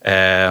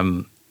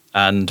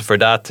 En voor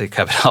dat, ik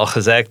heb het al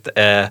gezegd,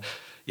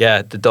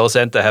 de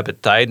docenten hebben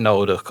tijd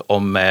nodig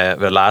om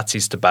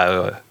relaties te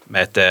bouwen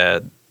met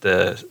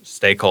de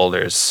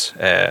stakeholders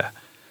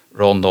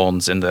rond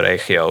ons in de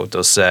regio.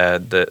 Dus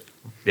de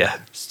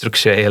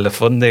structurele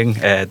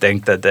funding, ik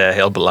denk dat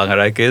heel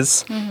belangrijk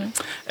is. Mm-hmm.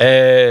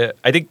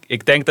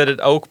 Ik denk dat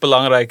het ook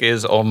belangrijk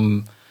is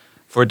om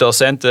voor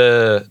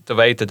docenten te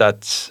weten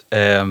dat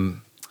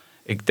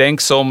ik denk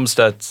soms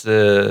dat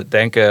ze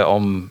denken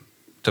om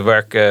te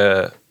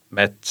werken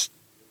met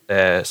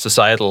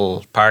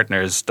societal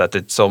partners, dat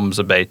het soms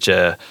een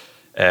beetje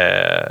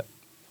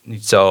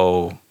niet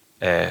zo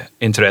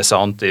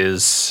interessant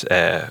is,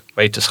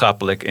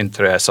 wetenschappelijk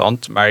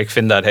interessant, maar ik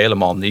vind dat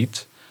helemaal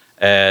niet.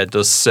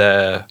 Dus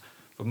we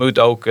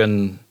moeten ook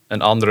een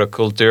andere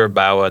cultuur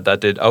bouwen,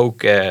 dat dit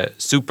ook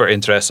super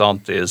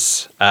interessant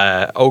is.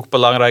 Ook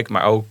belangrijk,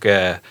 maar ook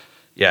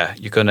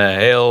je kunt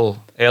heel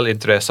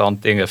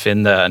interessant dingen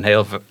vinden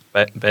en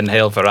ben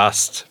heel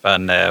verrast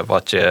van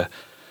wat je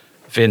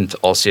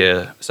vindt als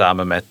je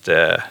samen met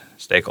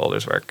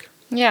stakeholders werkt.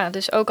 Ja,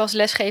 dus ook als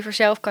lesgever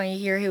zelf kan je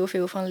hier heel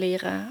veel van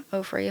leren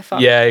over je vak.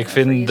 Ja, ik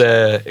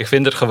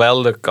vind het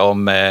geweldig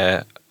om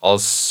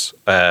als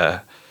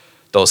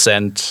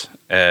docent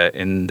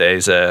in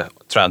deze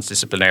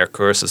transdisciplinaire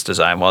cursus te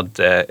zijn. Want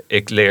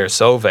ik leer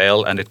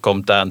zoveel en het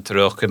komt dan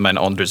terug in mijn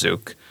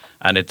onderzoek.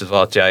 En het is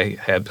wat jij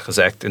hebt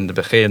gezegd in het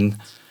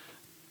begin.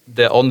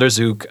 De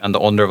onderzoek en de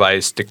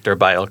onderwijs dichter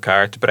bij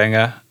elkaar te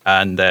brengen.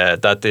 En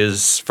dat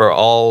is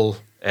vooral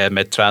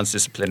met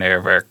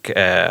transdisciplinair werk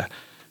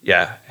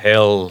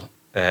heel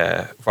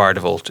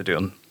waardevol te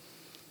doen.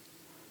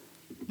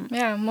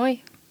 Ja,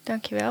 mooi.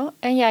 Dankjewel.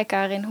 En jij,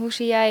 Karin, hoe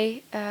zie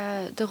jij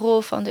de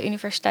rol van de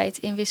universiteit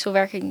in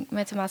wisselwerking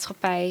met de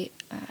maatschappij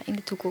in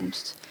de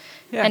toekomst?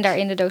 Ja. En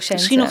daarin de docenten.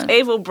 Misschien nog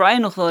even op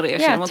Brian nog wel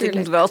reageren. Ja, want ik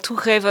moet wel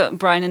toegeven,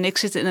 Brian en ik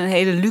zitten in een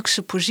hele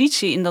luxe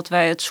positie in dat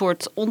wij het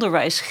soort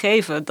onderwijs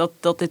geven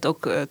dat dit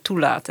ook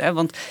toelaat. Hè?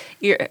 Want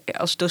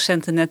als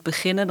docenten net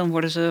beginnen, dan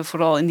worden ze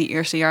vooral in die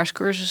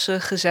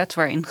eerstejaarscursussen gezet,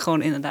 waarin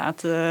gewoon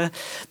inderdaad de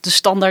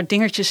standaard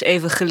dingetjes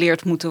even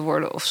geleerd moeten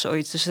worden of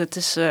zoiets. Dus het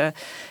is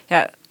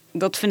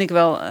dat vind ik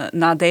wel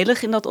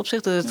nadelig in dat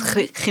opzicht. Het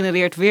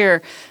genereert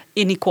weer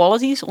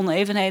inequalities,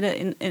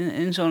 onevenheden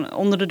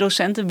onder de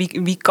docenten.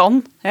 Wie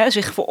kan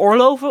zich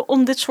veroorloven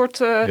om dit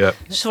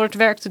soort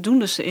werk te doen?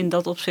 Dus in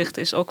dat opzicht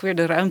is ook weer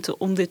de ruimte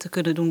om dit te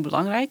kunnen doen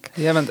belangrijk.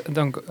 Ja, want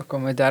dan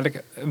komen we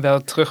dadelijk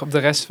wel terug op de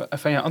rest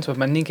van je antwoord.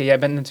 Maar Nienke, jij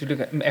bent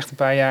natuurlijk echt een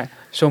paar jaar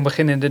zo'n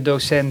beginnende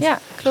docent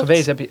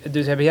geweest.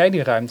 Dus heb jij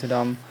die ruimte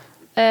dan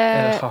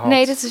gehad?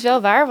 Nee, dat is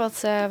wel waar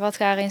wat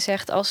Karin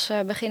zegt. Als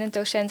beginnend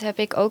docent heb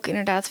ik ook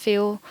inderdaad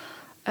veel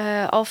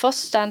al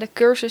vaststaande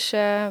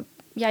cursussen.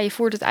 Ja, je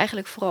voert het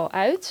eigenlijk vooral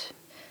uit.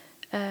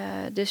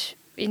 Dus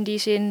in die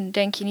zin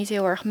denk je niet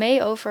heel erg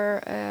mee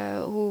over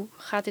hoe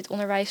gaat dit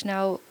onderwijs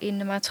nou in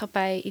de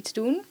maatschappij iets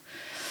doen.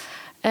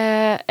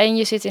 En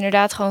je zit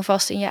inderdaad gewoon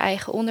vast in je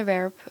eigen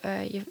onderwerp.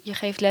 Je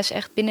geeft les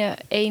echt binnen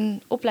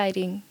 1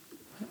 opleiding.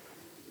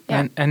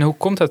 Ja. En hoe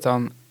komt dat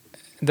dan?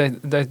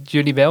 Dat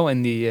jullie wel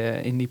in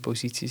die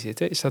positie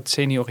zitten? Is dat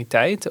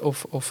senioriteit?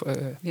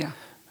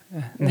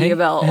 Nee,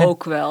 wel,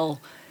 ook wel.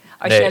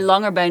 Als jij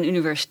langer bij een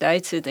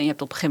universiteit zit en je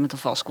hebt op een gegeven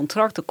moment een vast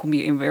contract, dan kom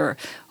je in weer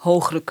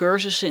hogere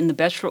cursussen in de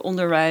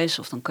bacheloronderwijs,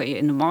 of dan kun je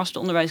in de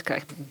masteronderwijs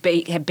krijgen.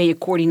 Ben je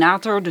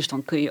coördinator, dus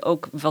dan kun je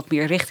ook wat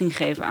meer richting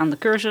geven aan de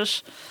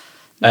cursus.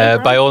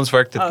 Bij ons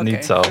werkt het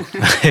niet zo.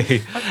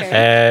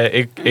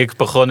 Ik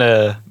begon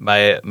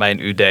mijn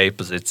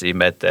UD-positie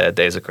met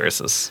deze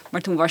cursus.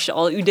 Maar toen was je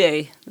al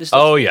UD. Dus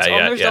dat is iets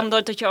anders dan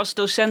dat je als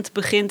docent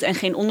begint en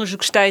geen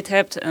onderzoekstijd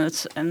hebt.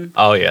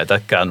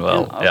 Dat kan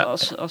wel.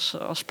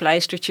 Als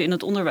pleistertje in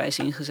het onderwijs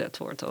ingezet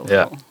wordt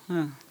overal.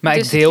 Ja. Maar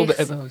dus ik deelde...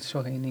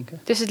 sorry, Nienke.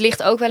 Dus het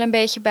ligt ook wel een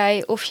beetje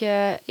bij of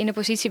je in de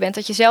positie bent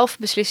dat je zelf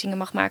beslissingen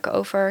mag maken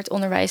over het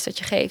onderwijs dat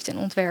je geeft en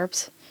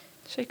ontwerpt.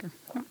 Zeker.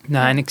 Ja.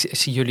 Nou, en ik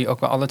zie jullie ook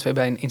wel alle twee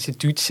bij een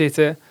instituut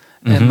zitten.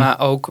 Mm-hmm. Maar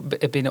ook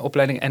binnen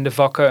opleiding en de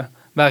vakken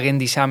waarin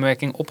die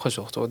samenwerking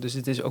opgezocht wordt. Dus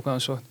het is ook wel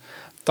een soort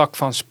tak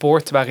van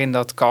sport waarin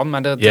dat kan.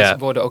 Maar er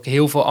worden ook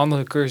heel veel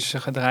andere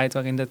cursussen gedraaid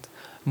waarin dat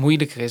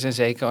moeilijker is. En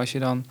zeker als je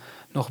dan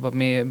nog wat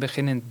meer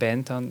beginnend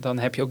bent, dan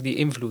heb je ook die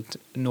invloed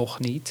nog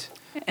niet.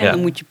 En dan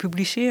moet je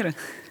publiceren.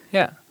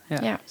 Ja,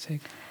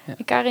 zeker. Ja.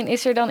 En Karin,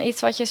 is er dan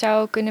iets wat je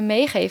zou kunnen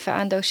meegeven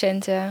aan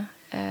docenten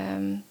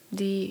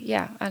die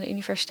aan de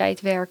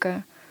universiteit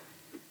werken?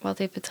 wat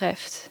dit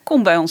betreft?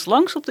 Kom bij ons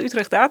langs op de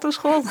Utrecht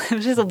Dataschool.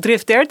 We zitten op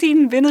Drift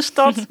 13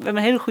 binnenstad. We hebben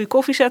een hele goede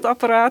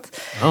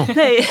koffiezetapparaat. Oh.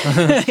 Nee,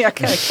 ja,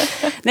 kijk.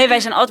 Nee,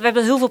 we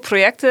hebben heel veel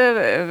projecten.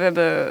 We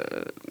hebben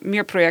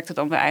meer projecten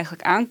dan we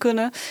eigenlijk aan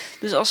kunnen.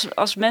 Dus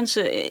als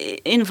mensen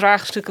in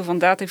vraagstukken van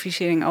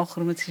datavisering,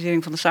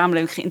 algoritmisering van de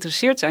samenleving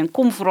geïnteresseerd zijn,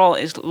 kom vooral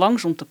eens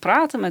langs om te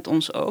praten met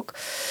ons ook.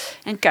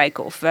 En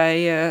kijken of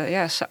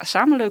wij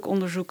samen leuk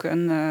onderzoek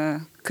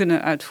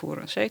kunnen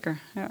uitvoeren. Zeker,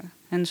 ja.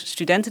 En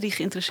studenten die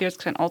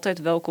geïnteresseerd zijn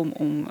altijd welkom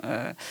om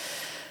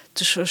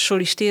te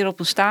solliciteren op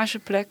een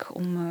stageplek.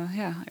 Om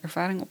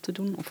ervaring op te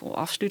doen of een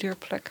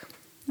afstudeerplek.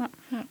 Ja.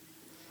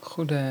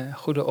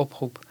 Goede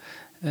oproep.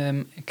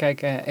 Ik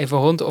kijk even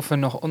rond of we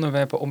nog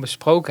onderwerpen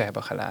onbesproken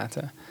hebben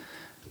gelaten.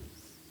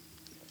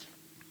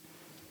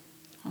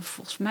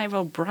 Volgens mij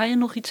wou Brian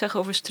nog iets zeggen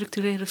over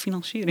structurele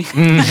financiering.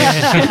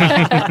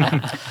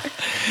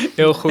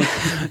 Heel goed.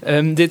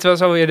 Dit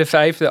was alweer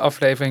de 5e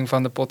aflevering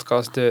van de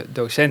podcast De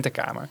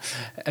Docentenkamer.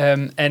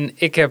 En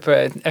ik heb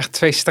echt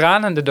 2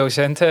 stralende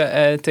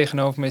docenten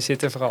tegenover me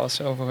zitten, vooral als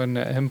ze over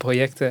hun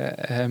projecten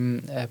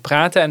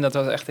praten. En dat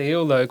was echt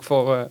heel leuk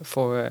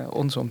voor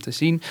ons om te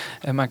zien.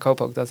 Maar ik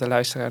hoop ook dat de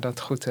luisteraar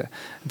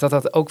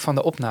dat ook van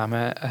de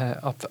opname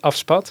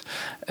afspat.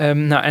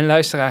 En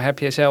luisteraar, heb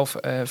je zelf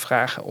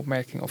vragen,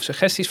 opmerkingen of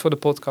suggesties voor de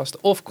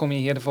podcast? Of kom je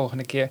hier de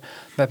volgende keer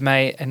met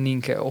mij en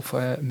Nienke of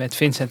met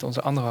Vincent,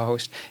 onze andere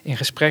host, in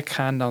gesprek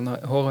gaan, dan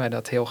horen wij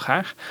dat heel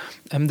graag.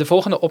 De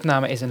volgende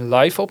opname is een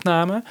live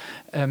opname.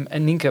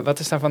 En Nienke, wat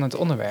is daarvan het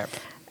onderwerp?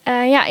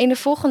 In de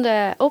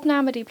volgende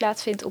opname die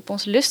plaatsvindt op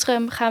ons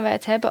lustrum gaan we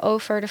het hebben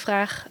over de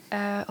vraag: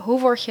 hoe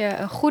word je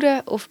een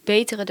goede of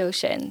betere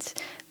docent?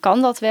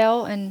 Kan dat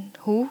wel en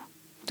hoe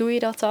doe je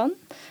dat dan?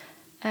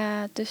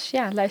 Dus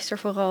luister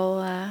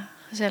vooral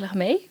gezellig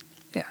mee.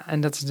 Ja,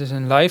 en dat is dus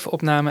een live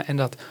opname. En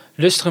dat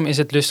lustrum is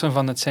het lustrum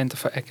van het Center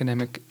for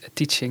Academic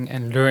Teaching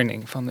and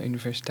Learning van de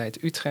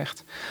Universiteit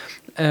Utrecht.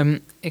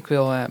 Ik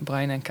wil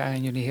Brian en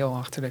Karin jullie heel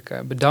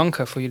hartelijk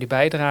bedanken voor jullie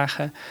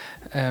bijdrage.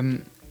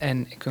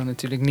 En ik wil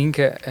natuurlijk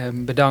Nienke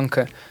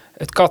bedanken,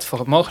 het KAD, voor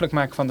het mogelijk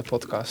maken van de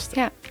podcast.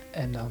 Ja.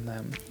 En dan,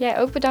 jij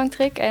ook bedankt,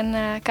 Rick. En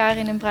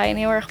Karin en Brian,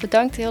 heel erg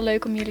bedankt. Heel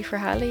leuk om jullie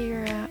verhalen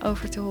hier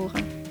over te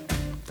horen.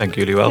 Dank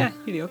jullie wel. Ja,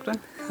 jullie ook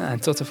bedankt. En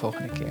tot de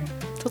volgende keer.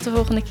 Tot de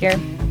volgende keer.